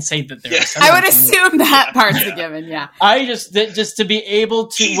 Like we can say that there are Cenobites. I would assume that part's a given, yeah. I just to be able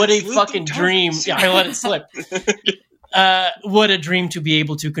to, what a fucking dream. Yeah, I let it slip. What a dream to be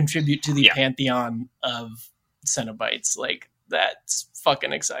able to contribute to the pantheon of Cenobites. Like, that's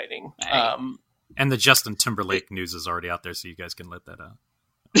fucking exciting. And the Justin Timberlake news is already out there, so you guys can let that out.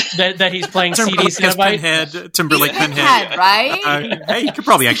 that he's playing CD Cenobite? Pinhead, Timberlake Pinhead, right? Hey, you could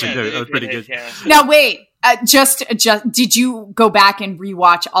probably actually do it. That was pretty good. Now, wait. Just did you go back and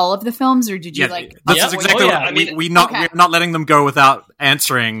rewatch all of the films, or did you This is exactly what we're not letting them go without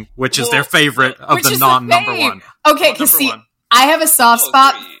answering which is their favorite of the non-number one. Okay, because I have a soft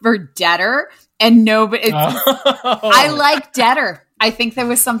spot for Deader, and I like Deader. I think there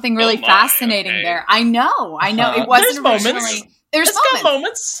was something really fascinating there. I know. It wasn't originally. There's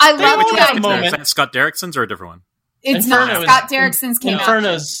moments. I love the moment. Is that Scott Derrickson's or a different one? It's not Scott Derrickson's came out.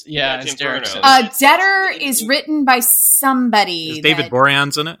 Inferno's, it's Derrickson. Deader is written by somebody. Is David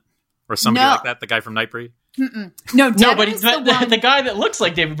Boreanaz in it? Or somebody like that? The guy from Nightbreed? No, but the guy that looks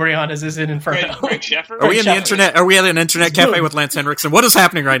like David Boreanaz is in Inferno. Greg Sheffer? Are we in the internet? Are we at an internet cafe with Lance Henriksen? What is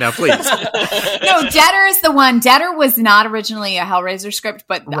happening right now, please? No, Deader is the one. Deader was not originally a Hellraiser script,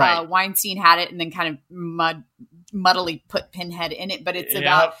 but Weinstein had it and then kind of muddily put Pinhead in it. But it's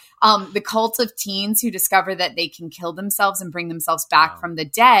about the cult of teens who discover that they can kill themselves and bring themselves back from the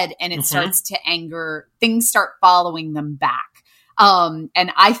dead, and it starts to anger. Things start following them back. And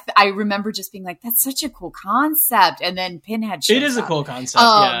I remember just being like, that's such a cool concept. And then Pinhead shows It is up. a cool concept,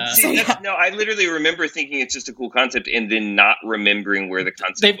 No, I literally remember thinking it's just a cool concept and then not remembering where the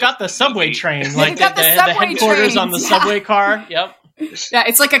concept They've got the subway train, like the headquarters trains, on the subway car. Yep. Yeah,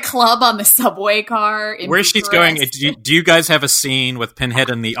 it's like a club on the subway car. Where she's going, do you guys have a scene with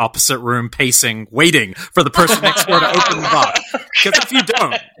Pinhead in the opposite room pacing, waiting for the person next door to open the box? Because if you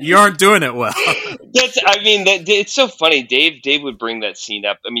don't, you aren't doing it well. It's so funny. Dave would bring that scene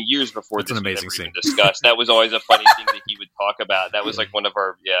up. I mean, years before this was ever even discussed. That was always a funny thing that he would talk about. That was like one of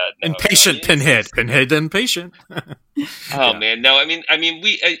our impatient Pinhead impatient. Man, no. I mean,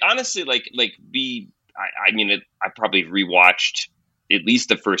 we honestly I probably rewatched at least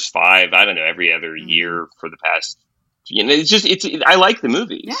the first 5, I don't know, every other year for the past, I like the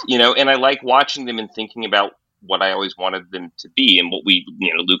movies, and I like watching them and thinking about what I always wanted them to be and what we,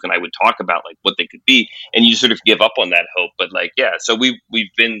 Luke and I would talk about, like what they could be, and you sort of give up on that hope. But so we've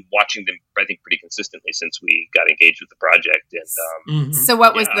been watching them, I think, pretty consistently since we got engaged with the project. And so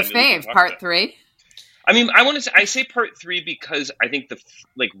what was the fave, part 3? I mean, I say part 3 because I think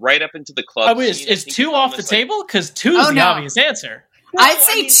right up into the club. Is 2 off the table? Because 2 is the obvious answer. I'd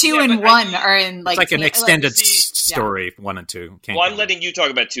say 2 and 1 are in it's like an extended story. 1 and 2. I'm letting you talk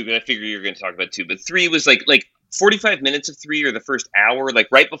about 2 because I figure you're going to talk about 2. But 3 was like 45 minutes of 3 or the first hour, like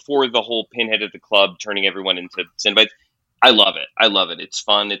right before the whole Pinhead at the club turning everyone into Cenobites. I love it. It's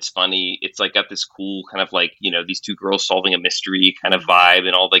fun. It's funny. It's like got this cool kind of these 2 girls solving a mystery kind of vibe,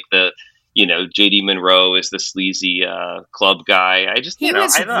 and all like the. J.D. Monroe is the sleazy club guy. He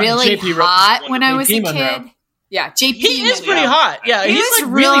was really hot when I was a kid. Monroe. Yeah, JP. He is pretty hot. Yeah, he's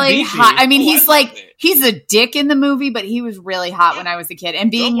like really hot. I mean, he's a dick in the movie, but he was really hot when I was a kid.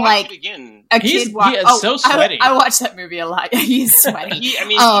 And being a kid, he is so sweaty. I watched that movie a lot. He's sweaty.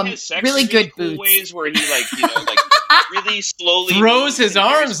 He has sex really good cool boots. Ways where he really slowly throws his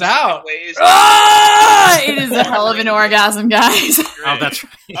arms out. It is a hell of an orgasm, guys. Oh, that's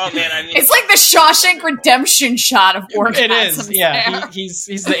right. Oh man, it's like the Shawshank Redemption shot of orgasm. It is. Yeah,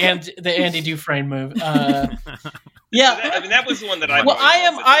 he's the Andy Dufresne move. Yeah, that was the one that I. Well,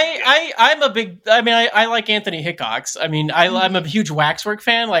 I'm a big. I like Anthony Hickox. I'm a huge Waxwork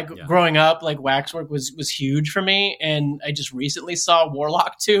fan. Growing up, Waxwork was huge for me, and I just recently saw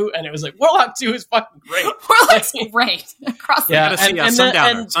Warlock 2, and it was like Warlock 2 is fucking great. Warlock's great. Across the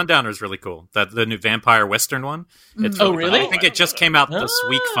Sundowner. Sundowner is really cool. The new vampire western one. It's really? I think it just came out this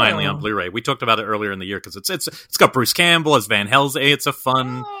week finally on Blu-ray. We talked about it earlier in the year because it's got Bruce Campbell as Van Helsing. It's a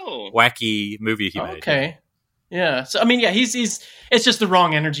fun, wacky movie he made. Okay. Yeah. So he's it's just the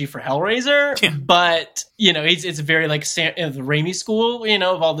wrong energy for Hellraiser, but it's very like the Raimi school,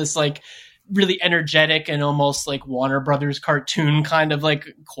 of all this really energetic and almost like Warner Brothers cartoon kind of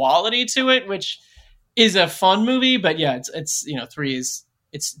quality to it, which is a fun movie. But yeah, it's 3 is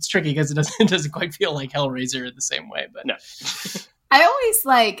it's tricky because it doesn't quite feel like Hellraiser in the same way. But no. I always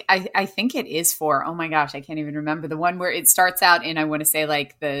I think it is 4. Oh my gosh, I can't even remember the one where it starts out in, I want to say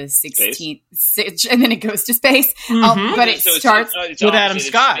the 16th, and then it goes to space. But it starts with Adam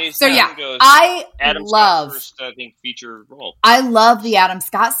Scott. So yeah, I love Scott's first, I think, feature role. I love the Adam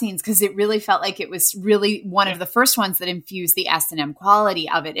Scott scenes because it really felt like it was really one of the first ones that infused the S&M quality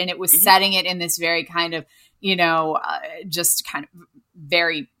of it, and it was setting it in this very kind of just kind of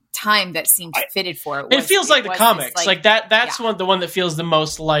very time that seemed fitted for it. It feels like the comics, like that's the one that feels the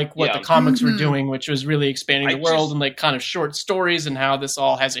most like what the comics were doing, which was really expanding the world and like kind of short stories and how this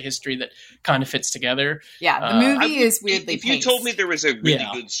all has a history that kind of fits together. Yeah, the movie is weirdly If you told me there was a really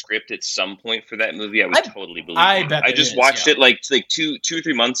good script at some point for that movie, I would totally believe it. I just watched it like 2 or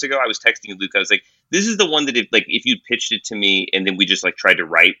 3 months ago. I was texting Luke. I was like, this is the one that if you pitched it to me and then we just like tried to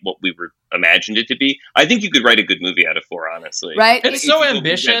write what we were imagined it to be, I think you could write a good movie out of for, honestly. Right? It's so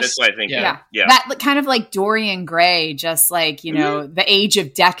ambitious. That's what I think. Yeah. That kind of like Dorian Gray, just like, the age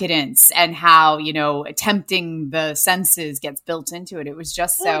of decadence and how, attempting the senses gets built into it. It was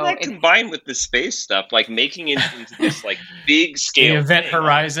just combined with the space stuff, like making it into this like big scale. The event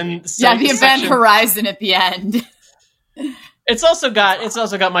horizon. The event horizon at the end. It's also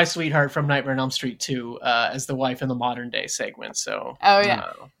got my sweetheart from Nightmare on Elm Street 2 as the wife in the modern day segment. So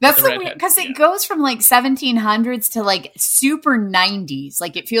that's the weird, because it goes from like 1700s to like super 90s,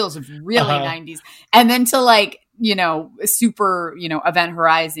 like it feels really 90s, and then to like super event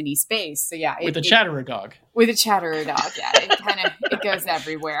horizon-y space. So with a chatterer dog. It goes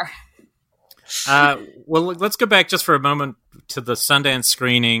everywhere. Well, let's go back just for a moment to the Sundance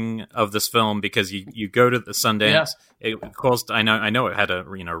screening of this film, because you go to the Sundance. It caused, I know it had a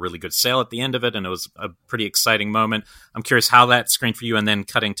really good sale at the end of it, and it was a pretty exciting moment. I'm curious how that screened for you, and then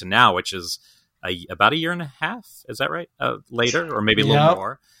cutting to now, which is about a year and a half. Is that right? Later, or maybe a little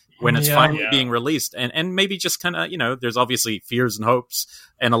more, when it's finally being released, and maybe just kind of there's obviously fears and hopes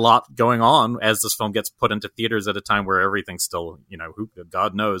and a lot going on as this film gets put into theaters at a time where everything's still who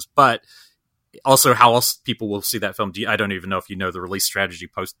God knows, but. Also, how else people will see that film? I don't even know if you know the release strategy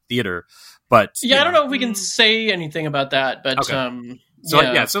post theater, but I don't know if we can say anything about that. But okay.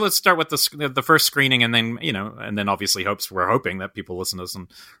 So let's start with the first screening, and then and then obviously we're hoping that people listen to us. And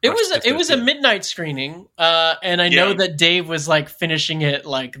it was a midnight screening, and I know that Dave was like finishing it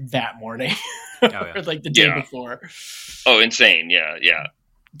like that morning, or like the day before. Oh, insane! Yeah.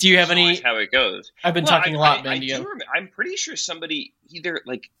 Do you have any? How it goes? I've been talking a lot, Ben. I'm pretty sure somebody either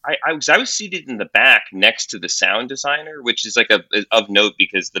like I was seated in the back next to the sound designer, which is like of note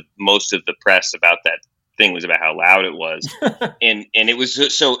because most of the press about that thing was about how loud it was, and it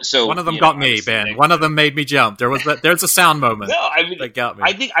was so. One of them got me, Ben. One of them made me jump. There's a sound moment. No, I mean that got me.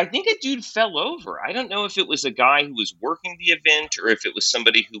 I think a dude fell over. I don't know if it was a guy who was working the event or if it was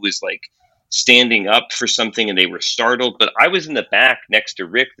somebody who was like standing up for something and they were startled, but I was in the back next to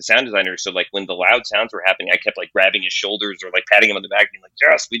Rick, the sound designer. So like when the loud sounds were happening, I kept like grabbing his shoulders or like patting him on the back, being like,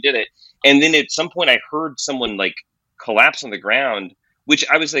 "Yes, we did it." And then at some point I heard someone like collapse on the ground, which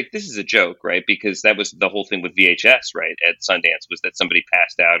I was like, this is a joke, right? Because that was the whole thing with VHS, right? At Sundance was that somebody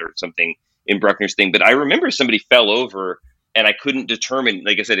passed out or something in Bruckner's thing. But I remember somebody fell over. And I couldn't determine,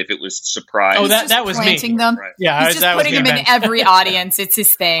 like I said, if it was surprise. Oh, that was me. Them. Right. Yeah, he's just putting them in every audience. It's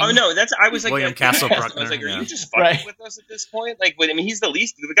his thing. Oh no, I was like William Castle Bruckner. I was like, are you just fucking with us at this point? Like, he's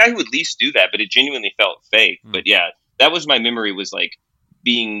the guy who would least do that, but it genuinely felt fake. But yeah, that was my memory. Was like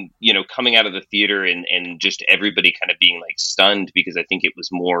being, coming out of the theater and just everybody kind of being like stunned because I think it was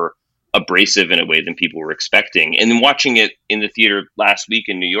more abrasive in a way than people were expecting. And then watching it in the theater last week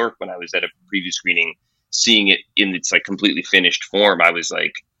in New York when I was at a preview screening. Seeing it in its like completely finished form, I was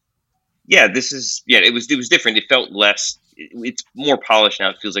like, it was different. It felt less, it's more polished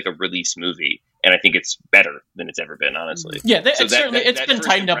now. It feels like a release movie. And I think it's better than it's ever been, honestly. Yeah, it's been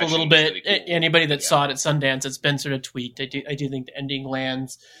tightened up a little bit. Really cool. Anybody that saw it at Sundance, it's been sort of tweaked. I do think the ending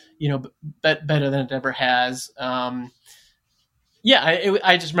lands, better than it ever has. I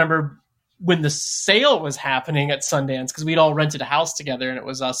just remember when the sale was happening at Sundance, because we'd all rented a house together, and it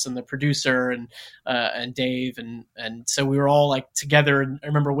was us and the producer and Dave, and so we were all like together. And I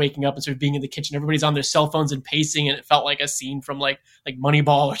remember waking up and sort of being in the kitchen. Everybody's on their cell phones and pacing, and it felt like a scene from like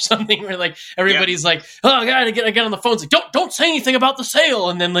Moneyball or something, where like everybody's like, "Oh, I gotta get on the phones. Like, don't say anything about the sale."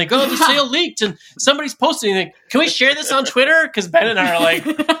 And then like, "Oh, the sale leaked," and somebody's posting. Like, "Can we share this on Twitter?" Because Ben and I are like,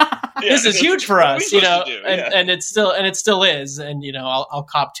 "This is huge for us," and it still is. And I'll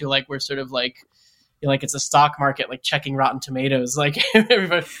cop to like we're sort of like it's a stock market, like checking Rotten Tomatoes, like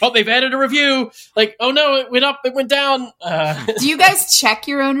everybody, they've added a review, like, oh no, it went up, it went down. Do you guys check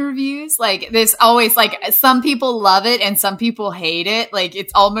your own reviews? Like there's always like some people love it and some people hate it. Like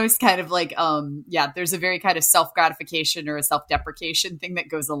it's almost kind of like there's a very kind of self-gratification or a self-deprecation thing that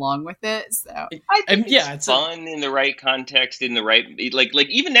goes along with it. So I think it's fun in the right context, in the right like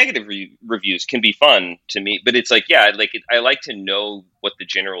even negative reviews can be fun to me, but it's like I like to know what the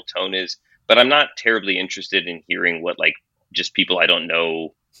general tone is. But I'm not terribly interested in hearing what like just people I don't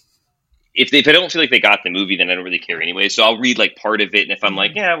know. If I don't feel like they got the movie, then I don't really care anyway. So I'll read like part of it, and if I'm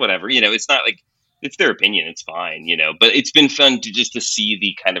like, yeah, whatever, it's not like it's their opinion. It's fine, but it's been fun to see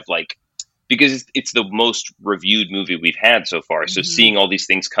the kind of like, because it's the most reviewed movie we've had so far. So seeing all these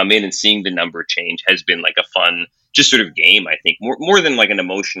things come in and seeing the number change has been like a fun, just sort of game, I think, more than like an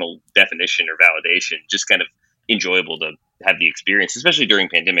emotional definition or validation, just kind of enjoyable to have the experience, especially during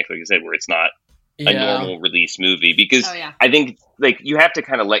pandemic, like I said, where it's not a normal release movie, because I think like you have to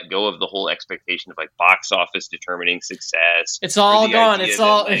kind of let go of the whole expectation of like box office determining success. It's all gone. It's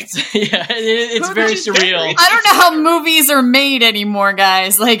very surreal. I don't know how movies are made anymore,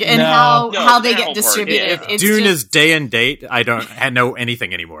 guys. Like, and how they get distributed. If Dune is day and date, I don't know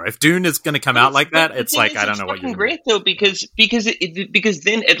anything anymore. If Dune is going to come out like that, it's like I don't know what you're great though, because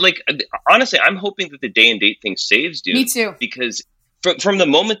then it, like, honestly, I'm hoping that the day and date thing saves Dune. Me too. Because from the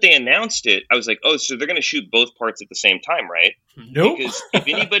moment they announced it, I was like, oh, so they're going to shoot both parts at the same time, right? Nope. Because if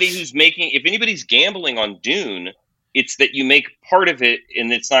anybody's gambling on Dune, it's that you make part of it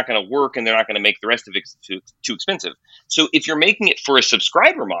and it's not going to work and they're not going to make the rest of it too expensive. So if you're making it for a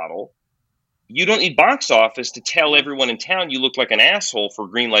subscriber model, you don't need box office to tell everyone in town you look like an asshole for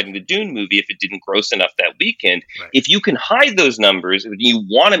greenlighting the Dune movie if it didn't gross enough that weekend. Right. If you can hide those numbers and you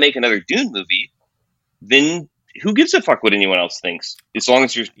want to make another Dune movie, then who gives a fuck what anyone else thinks? As long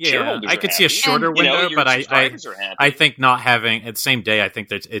as your shareholders I could happy. see a shorter window, but I think not having at the same day, I think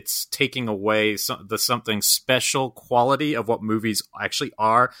that it's taking away the something special quality of what movies actually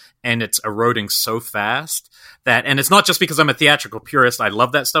are, and it's eroding so fast that, and it's not just because I'm a theatrical purist, I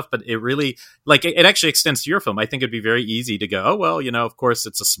love that stuff, but it really, like, it actually extends to your film. I think it'd be very easy to go, oh, well, of course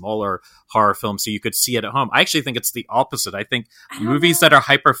it's a smaller horror film, so you could see it at home. I actually think it's the opposite. I think movies that are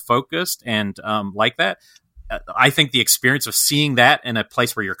hyper-focused and like that, I think the experience of seeing that in a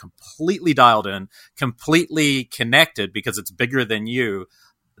place where you're completely dialed in, completely connected because it's bigger than you,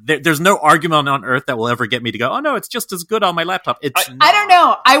 there's no argument on earth that will ever get me to go, oh no, it's just as good on my laptop. I don't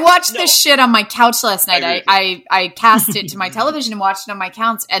know. I watched this shit on my couch last night. I cast it to my television and watched it on my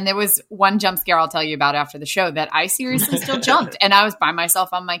couch, and there was one jump scare I'll tell you about after the show that I seriously still jumped, and I was by myself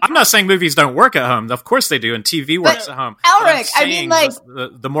on my couch. I'm not saying movies don't work at home. Of course they do, and TV works at home. Elric, I mean, like,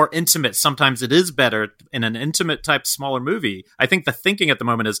 the more intimate, sometimes it is better in an intimate type smaller movie. I think the thinking at the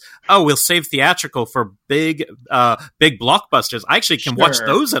moment is, oh, we'll save theatrical for big blockbusters. I actually can watch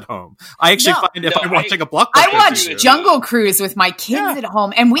those at home. I actually find if I'm watching a blockbuster, I watched Jungle Cruise with my kids at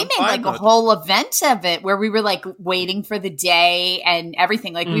home, and we made like a whole event of it where we were like waiting for the day and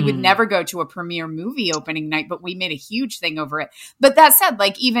everything. Like we would never go to a premiere movie opening night, but we made a huge thing over it. But that said,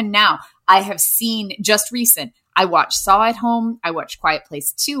 like even now, I have seen just recent. I watched Saw at home. I watched Quiet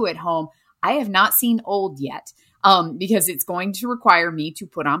Place 2 at home. I have not seen Old yet. Because it's going to require me to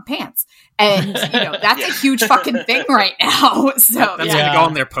put on pants. And, that's a huge fucking thing right now. So that's going to go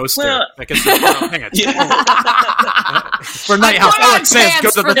on their poster. For Night House, Elric says, go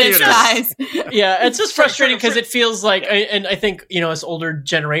to the theater. Guys. Yeah, it's just frustrating because it feels like, and I think, this older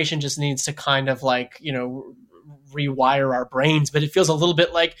generation just needs to kind of like, rewire our brains, but it feels a little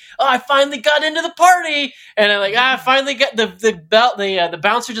bit like, oh, I finally got into the party, and I'm like, I finally got the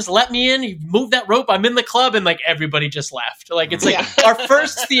bouncer just let me in. He moved that rope. I'm in the club, and like everybody just left. Like it's like our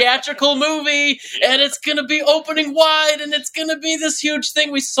first theatrical movie, and it's gonna be opening wide, and it's gonna be this huge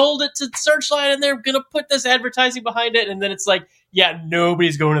thing. We sold it to Searchlight, and they're gonna put this advertising behind it, and then it's like, yeah,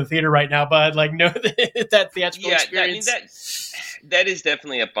 nobody's going to the theater right now, bud. Like, no, that theatrical experience. I mean, that is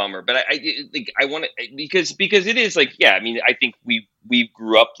definitely a bummer. But I want to, because it is like, yeah, I mean, I think we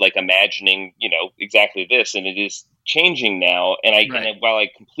grew up like imagining, exactly this, and it is changing now. And and while I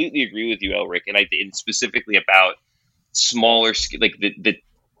completely agree with you, Elric, and specifically about smaller, like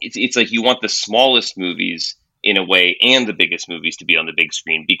it's like you want the smallest movies in a way and the biggest movies to be on the big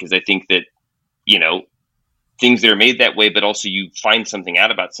screen, because I think that, things that are made that way, but also you find something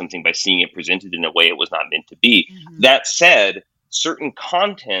out about something by seeing it presented in a way it was not meant to be. Mm-hmm. That said, certain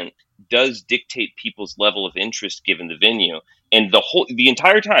content does dictate people's level of interest given the venue. And the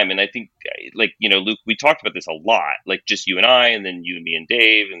entire time, and I think, like, Luke, we talked about this a lot, like just you and I, and then you and me and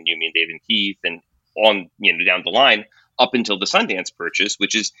Dave, and you, me and Dave and Keith, and on, down the line, up until the Sundance purchase,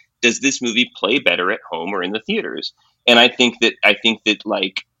 which is, does this movie play better at home or in the theaters? And I think that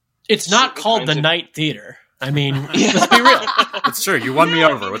like... It's not called the Night Theater. I mean, let's be real. It's true. You won me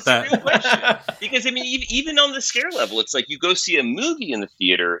over with that. Because, I mean, even on the scare level, it's like you go see a movie in the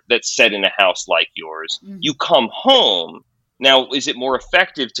theater that's set in a house like yours. Mm-hmm. You come home. Now, is it more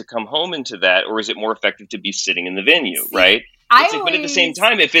effective to come home into that, or is it more effective to be sitting in the venue, right? But at the same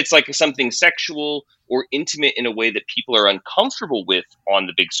time, if it's like something sexual or intimate in a way that people are uncomfortable with on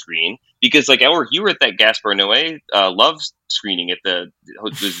the big screen, because like Elric, you were at that Gaspar Noé love screening at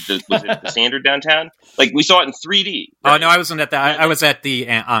was it the Standard downtown? Like we saw it in 3D. Right? Oh no, I wasn't at that. I was at the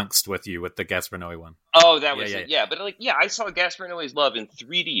Angst with you with the Gaspar Noé one. Oh, that was it. Yeah, but I saw Gaspar Noé's Love in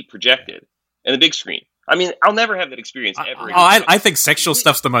 3D projected in the big screen. I mean, I'll never have that experience ever. I think sexual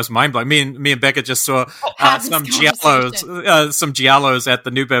stuff's the most mind-blowing. Me and Bekah just saw some giallos at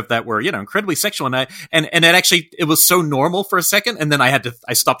the New Bev that were, incredibly sexual, and it was so normal for a second, and then I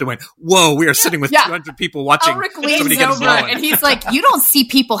stopped and went, "Whoa, we are sitting with 200 people watching." Elric leans over and he's like, "You don't see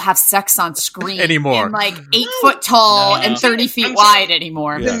people have sex on screen anymore, and like 8 foot tall and 30 feet wide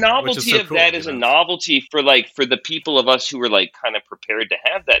anymore." The novelty of that is a novelty for the people of us who were like kind of prepared to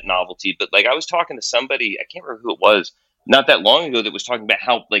have that novelty. But like I was talking to somebody, I can't remember who it was, not that long ago, that was talking about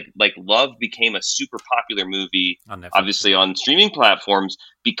how like Love became a super popular movie, obviously on streaming platforms,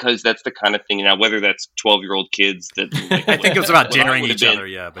 because that's the kind of thing now. Whether that's 12-year-old kids that I think it was about daring each other,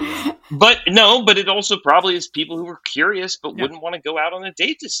 but it also probably is people who were curious but wouldn't want to go out on a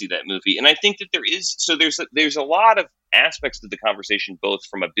date to see that movie. And I think that there's a lot of aspects to the conversation, both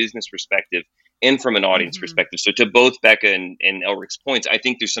from a business perspective and from an audience perspective. So to both Bekah and Elric's points, I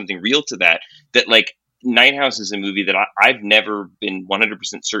think there's something real to that like Night House is a movie that I've never been 100%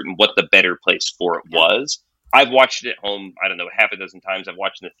 certain what the better place for it was. I've watched it at home, I don't know, half a dozen times. I've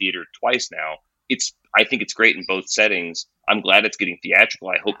watched it in the theater twice now. I think it's great in both settings. I'm glad it's getting theatrical.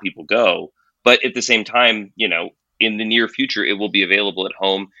 I hope people go. But at the same time, in the near future, it will be available at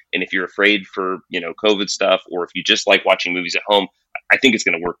home. And if you're afraid for, COVID stuff, or if you just like watching movies at home, I think it's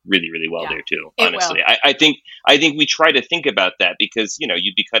going to work really, really well there too. Honestly, I think we try to think about that, because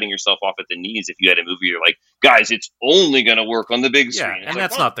you'd be cutting yourself off at the knees if you had a movie you're like, guys, it's only going to work on the big screen. And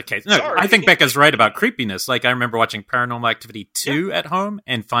that's not the case. No, I think Bekah's right about creepiness. Like I remember watching Paranormal Activity 2 at home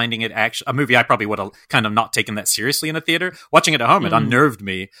and finding it actually a movie I probably would have kind of not taken that seriously in a theater. Watching it at home, it unnerved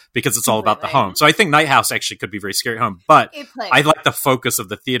me because it's all about the home. So I think Night House actually could be very scary at home, but I like the focus of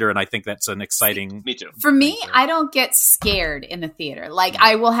the theater, and I think that's an exciting. Me too. For me, I don't get scared in the theater. Like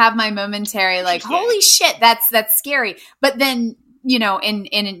I will have my momentary, like, holy shit, that's scary. But then,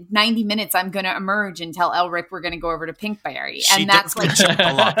 in 90 minutes, I'm going to emerge and tell Elric we're going to go over to Pinkberry. And that's like jump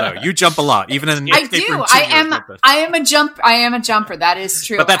a lot, though. You jump a lot, even in I do. I am a jumper. That is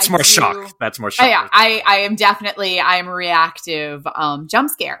true. But that's more shock. That's more shock. Yeah, I am a reactive jump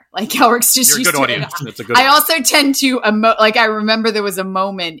scare. Like Elric's just used to audience. It's a good audience. Also tend to I remember there was a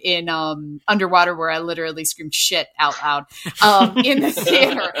moment in Underwater where I literally screamed shit out loud in the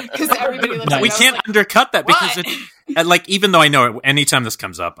theater because everybody looked we can't undercut that because it's like, even though I know it, anytime this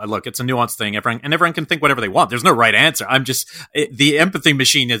comes up, look, it's a nuanced thing. Everyone can think whatever they want. There's no right answer. I'm just the empathy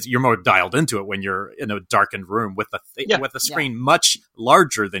machine is you're more dialed into it when you're in a darkened room with a screen much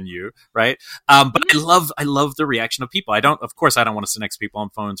larger than you, right? But I love the reaction of people. Of course, I don't want to sit next to people on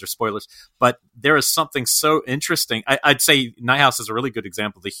phones or spoilers, but there is something so interesting. I'd say Night House is a really good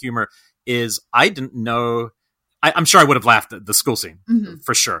example. The humor is I didn't know. I'm sure I would have laughed at the school scene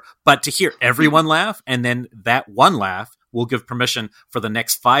for sure. But to hear everyone laugh, and then that one laugh will give permission for the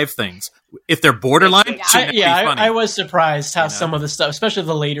next 5 things. If they're borderline, I was surprised how some of the stuff, especially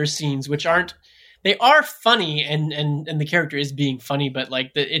the later scenes, which they are funny, and the character is being funny, but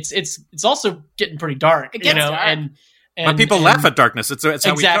like it's also getting pretty dark, dark. But people laugh at darkness. It's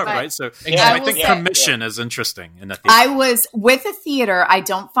how we cover, right? So I think permission is interesting in the theater. I was with a theater. I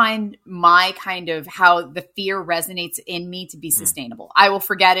don't find my kind of how the fear resonates in me to be sustainable. I will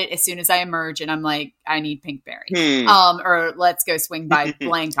forget it as soon as I emerge, and I'm like, I need Pinkberry, or let's go swing by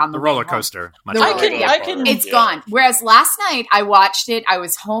blank on the roller coaster. It's gone. Whereas last night I watched it. I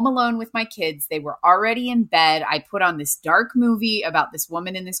was home alone with my kids. They were already in bed. I put on this dark movie about this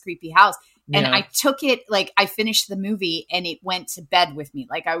woman in this creepy house. And I took it, like, I finished the movie and it went to bed with me.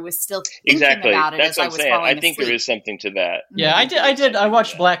 Like, I was still thinking about it. That's as I was saying. falling I think asleep. there is something to that. Yeah, I did. I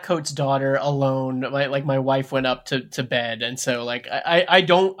watched Black Coat's Daughter alone. My wife went up to bed. And so, like,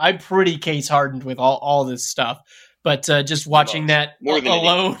 I'm pretty case hardened with all this stuff. But just watching that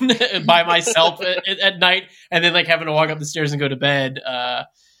alone by myself at night, and then, like, having to walk up the stairs and go to bed.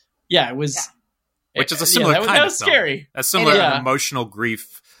 It was. Which is a similar kind that of was scary. A similar emotional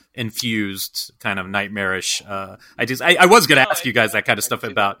grief infused kind of nightmarish. I was going to ask you guys that kind of stuff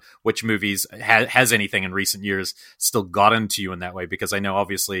about which movies has anything in recent years still got into you in that way, because I know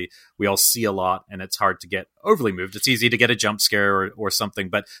obviously we all see a lot and it's hard to get overly moved. It's easy to get a jump scare or something,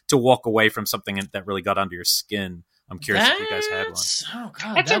 but to walk away from something that really got under your skin I'm curious if you guys had one. Oh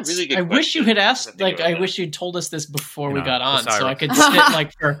God, that's a really good I question. wish you had asked. I wish you'd told us this before we got on, so I could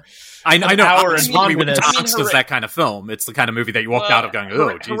sit for. I know. Hour and we went to is that kind of film. It's the kind of movie that you walked out of going,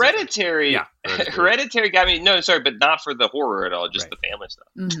 "Oh, Jesus." Hereditary. Yeah, Hereditary got me. No, sorry, but not for the horror at all. Just the family stuff.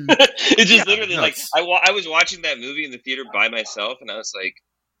 Mm-hmm. It's just literally I was watching that movie in the theater by myself, and I was like,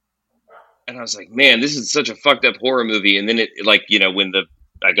 man, this is such a fucked up horror movie. And then it, when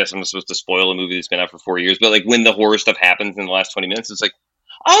I guess I'm supposed to spoil a movie that's been out for 4 years, but when the horror stuff happens in the last 20 minutes, it's like,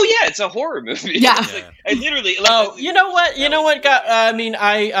 oh yeah, it's a horror movie. Yeah. I literally. You know what?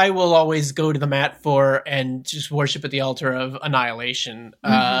 I will always go to the mat for and just worship at the altar of Annihilation.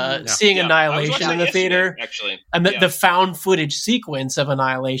 Seeing Annihilation in the theater, actually, and the found footage sequence of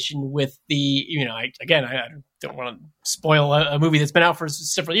Annihilation with the, I don't want to spoil a movie that's been out for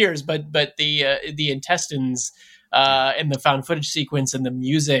several years, but the intestines and the found footage sequence and the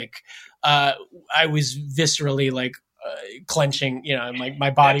music, I was viscerally clenching, and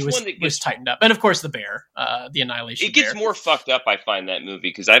my body was tightened up, and of course the bear, the Annihilation. It gets more fucked up. I find that movie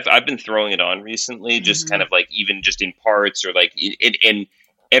because I've been throwing it on recently, just kind of even just in parts or and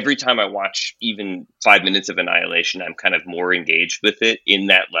every time I watch even 5 minutes of Annihilation, I'm kind of more engaged with it in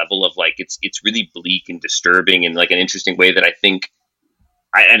that level of it's really bleak and disturbing in an interesting way that I think.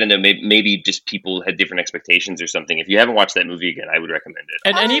 I don't know, maybe just people had different expectations or something. If you haven't watched that movie again, I would recommend it.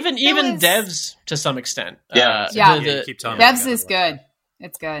 And even Devs to some extent. Devs is good.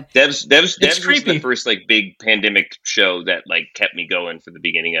 It's good. Devs was the first big pandemic show that kept me going for the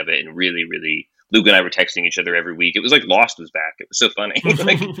beginning of it, and really, really, Luke and I were texting each other every week. It was like Lost was back. It was so funny.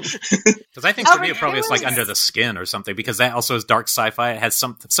 Because I think for me it probably is Under the Skin or something, because that also is dark sci-fi. It has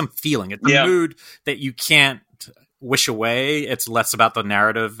some feeling. It's a mood that you can't wish away. It's less about the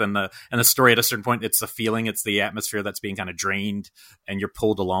narrative and the story at a certain point. It's the feeling, it's the atmosphere that's being kind of drained, and you're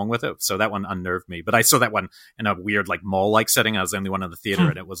pulled along with it. So that one unnerved me. But I saw that one in a weird mall-like setting. I was the only one in the theater,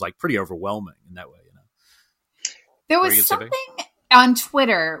 and it was pretty overwhelming in that way. There was something on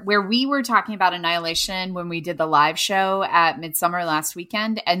Twitter where we were talking about Annihilation when we did the live show at Midsummer last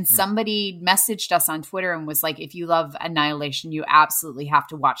weekend, and somebody messaged us on Twitter and was like, if you love Annihilation, you absolutely have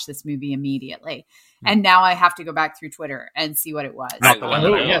to watch this movie immediately. And now I have to go back through Twitter and see what it was.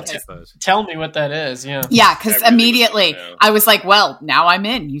 Tell me what that is. Yeah. Yeah, because immediately I was like, well, now I'm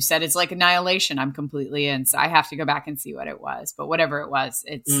in. You said it's like Annihilation. I'm completely in. So I have to go back and see what it was. But whatever it was,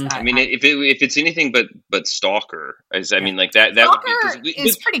 it's... if it's anything but Stalker, that Stalker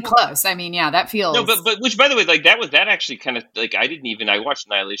is pretty close. That feels... No, but which, by the way, that actually kind of, I watched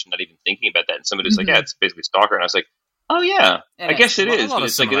Annihilation not even thinking about that. And somebody was like, yeah, it's basically Stalker. And I was like, oh yeah, I guess it is. But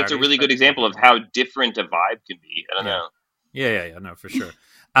it's it's a really good example of how different a vibe can be. I don't know. Yeah, no, for sure.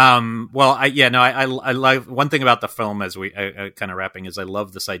 I love one thing about the film as we kind of wrapping is I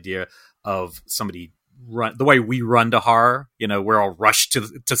love this idea of somebody the way we run to horror. We're all rushed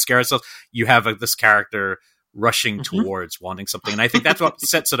to scare ourselves. You have this character rushing towards wanting something, and I think that's what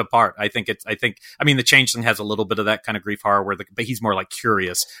sets it apart. I think the Changeling has a little bit of that kind of grief horror but he's more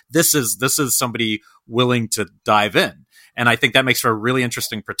curious. This is somebody willing to dive in, and I think that makes for a really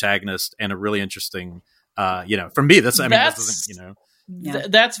interesting protagonist and a really interesting for me this isn't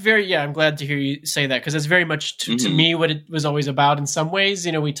that's very I'm glad to hear you say that, because it's very much to me what it was always about in some ways.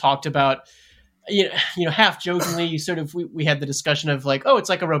 We talked about half jokingly, sort of, we had the discussion of it's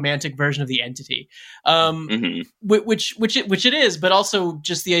like a romantic version of The Entity, which it is, but also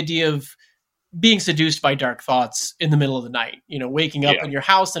just the idea of being seduced by dark thoughts in the middle of the night, waking up in your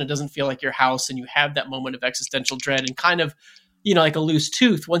house and it doesn't feel like your house, and you have that moment of existential dread, and kind of, like a loose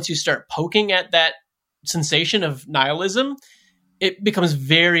tooth. Once you start poking at that sensation of nihilism, it becomes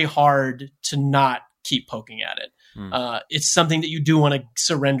very hard to not keep poking at it. It's something that you do want to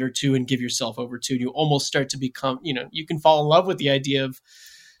surrender to and give yourself over to. You almost start to become, you can fall in love with the idea of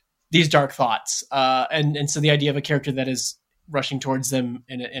these dark thoughts. And so the idea of a character that is rushing towards them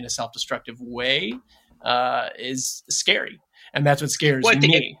in a self-destructive way is scary. And that's what scares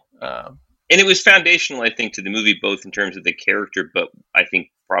me. And it was foundational, I think, to the movie, both in terms of the character, but I think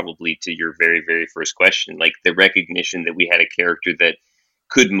probably to your very, very first question, the recognition that we had a character that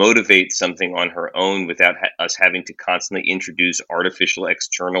could motivate something on her own without us having to constantly introduce artificial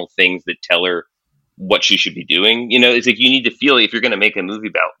external things that tell her what she should be doing. It's you need to feel, if you're going to make a movie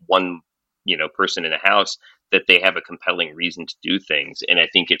about one, person in a house, that they have a compelling reason to do things. And I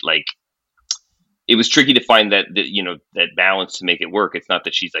think it was tricky to find that balance to make it work. It's not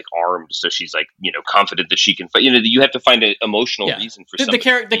that she's armed, so she's confident that she can fight. You have to find an emotional reason for something.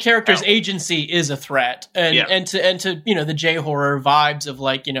 The character's agency is a threat, and to the J horror vibes of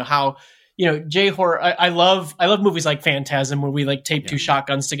how J horror. I love movies like Phantasm, where we tape two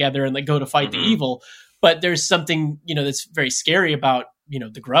shotguns together and go to fight the evil. But there's something, that's very scary about,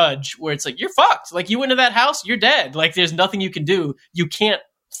 The Grudge, where it's like, you're fucked. Like, you went into that house, you're dead. Like, there's nothing you can do. You can't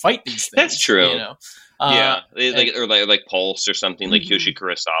fight these things. That's true. Yeah, like Pulse or something, like Yoshi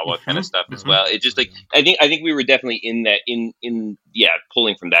Kurosawa kind of stuff as well. It just like I think we were definitely in that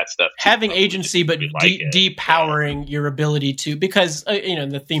pulling from that stuff. Having agency, but depowering your ability to, because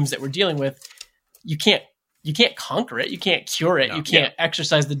the themes that we're dealing with, you can't conquer it, you can't cure it, you can't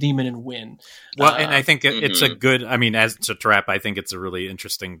exercise the demon and win. Well, and I think it's a good. I mean, as to Trap, I think it's a really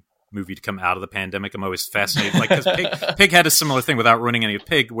interesting movie to come out of the pandemic. I'm always fascinated, like, because Pig had a similar thing without ruining any of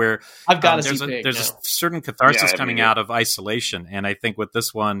Pig, where I've got to see Pig. There's a certain catharsis coming out of isolation, and I think with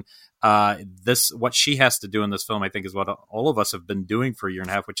this one, what she has to do in this film, I think, is what all of us have been doing for a year and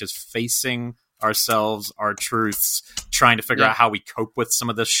a half, which is facing ourselves, our truths, trying to figure out how we cope with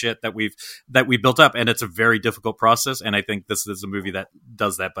some of this shit that we built up, and it's a very difficult process. And I think this is a movie that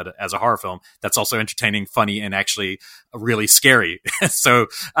does that, but as a horror film, that's also entertaining, funny, and actually really scary. So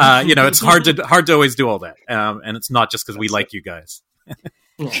it's hard to always do all that, and it's not just because we like you guys.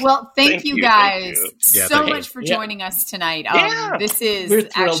 Well, thank you guys so much for joining us tonight. We're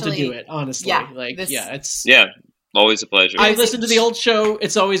thrilled to do it, honestly. Always a pleasure. I listened to the old show.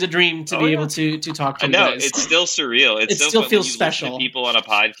 It's always a dream to be able to talk to you guys. I know, it's still surreal. It still feels special. People on a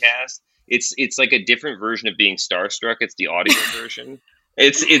podcast, it's like a different version of being starstruck. It's the audio version.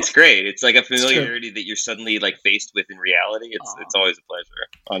 It's great. It's like a familiarity that you're suddenly like faced with in reality. It's always a pleasure,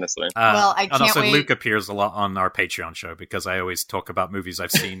 honestly. Well, I can't wait. Luke appears a lot on our Patreon show because I always talk about movies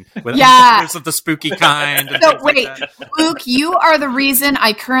I've seen with of the spooky kind. So wait, Luke, you are the reason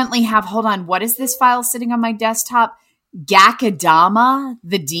I currently have. Hold on, what is this file sitting on my desktop? Gakadama,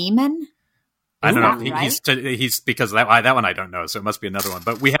 the demon. I don't know. He's because that one I don't know, so it must be another one.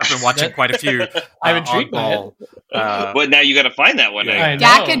 But we have been watching quite a few. I'm intrigued by it. But now you got to find that one.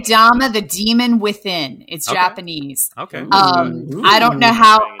 Gakadama, the demon within. It's Japanese. Okay. I don't know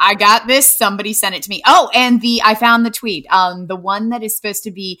how I got this. Somebody sent it to me. Oh, and I found the tweet. The one that is supposed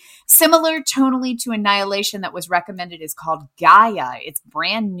to be similar tonally to Annihilation that was recommended is called Gaia. It's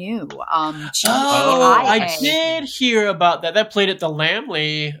brand new. I did hear about that. That played at the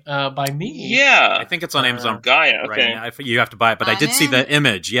Lamley by me. Yeah. I think it's on Amazon. Gaia, okay. Right? You have to buy it, but I did see the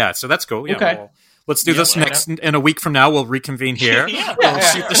image. Yeah, so that's cool. Yeah, okay. Let's do this next. In a week from now, we'll reconvene here. We'll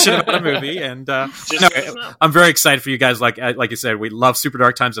shoot the shit about a movie. And I'm very excited for you guys. Like you said, we love Super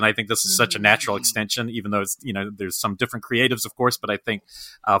Dark Times, and I think this is such a natural extension, even though it's, there's some different creatives, of course, but I think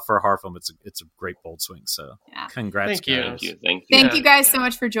for a horror film, it's a great bold swing. So congrats. Thank you. Thank you guys so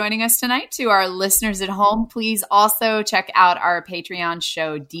much for joining us tonight. To our listeners at home, please also check out our Patreon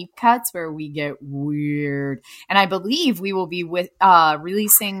show, Deep Cuts, where we get weird. And I believe we will be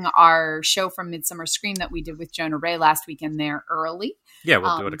releasing our show from Midsummer Scream that we did with Jonah Ray last weekend there early. Yeah,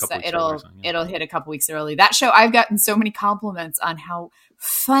 we'll do it a couple weeks early. It'll hit a couple weeks early. That show, I've gotten so many compliments on how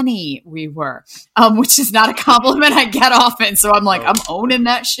funny we were, which is not a compliment I get often. So I'm like, I'm owning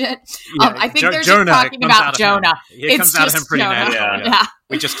that shit. I think they're just talking about Jonah. It comes out of him pretty naturally. Yeah.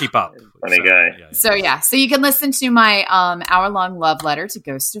 We just keep up. Funny guy. So you can listen to my hour-long love letter to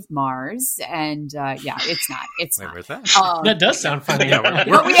Ghost of Mars, and it's not. Where's that? That does sound funny.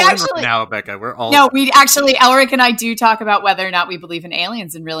 We're actually now, Bekah. We're all Elric and I do talk about whether or not we believe in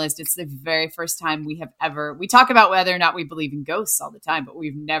aliens, and realized it's the very first time we talk about whether or not we believe in ghosts all the time, but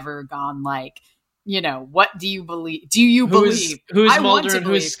we've never gone like, what do you bบDo you believe? Who's Mulder and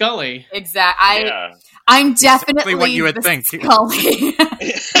who's Scully? Exactly. I'm definitely what you would think. Scully.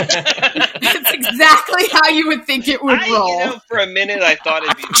 It's exactly how you would think it would roll. For a minute, I thought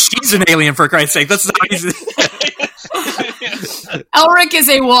it'd be. She's an alien, for Christ's sake. That's not easy. Elric is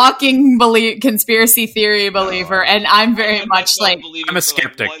a walking conspiracy theory believer, and I'm very much like... I'm a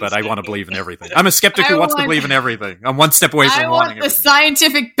skeptic, but I want to believe in everything. I'm a skeptic who wants to believe in everything. I'm one step away from wanting everything. I want the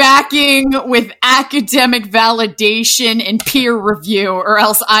scientific backing with academic validation and peer review, or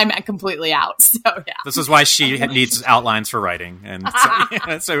else I'm completely out. So, yeah. This is why she needs outlines for writing, and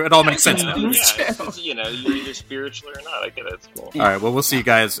so it all makes sense now. You're either spiritual or not. I get it. It's cool. All right, well, we'll see you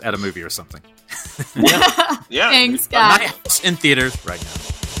guys at a movie or something. Yeah. Thanks, guys. My house in theaters right now.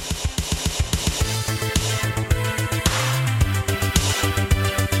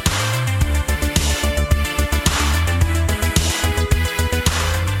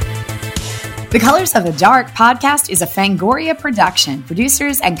 The Colors of the Dark podcast is a Fangoria production.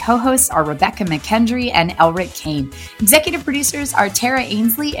 Producers and co-hosts are Rebecca McKendry and Elric Kane. Executive producers are Tara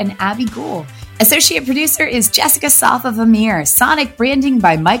Ainsley and Abby Gould. Associate producer is Jessica Safa-Vamir. Sonic branding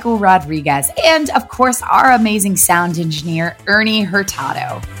by Michael Rodriguez. And, of course, our amazing sound engineer, Ernie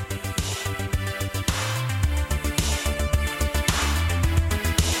Hurtado.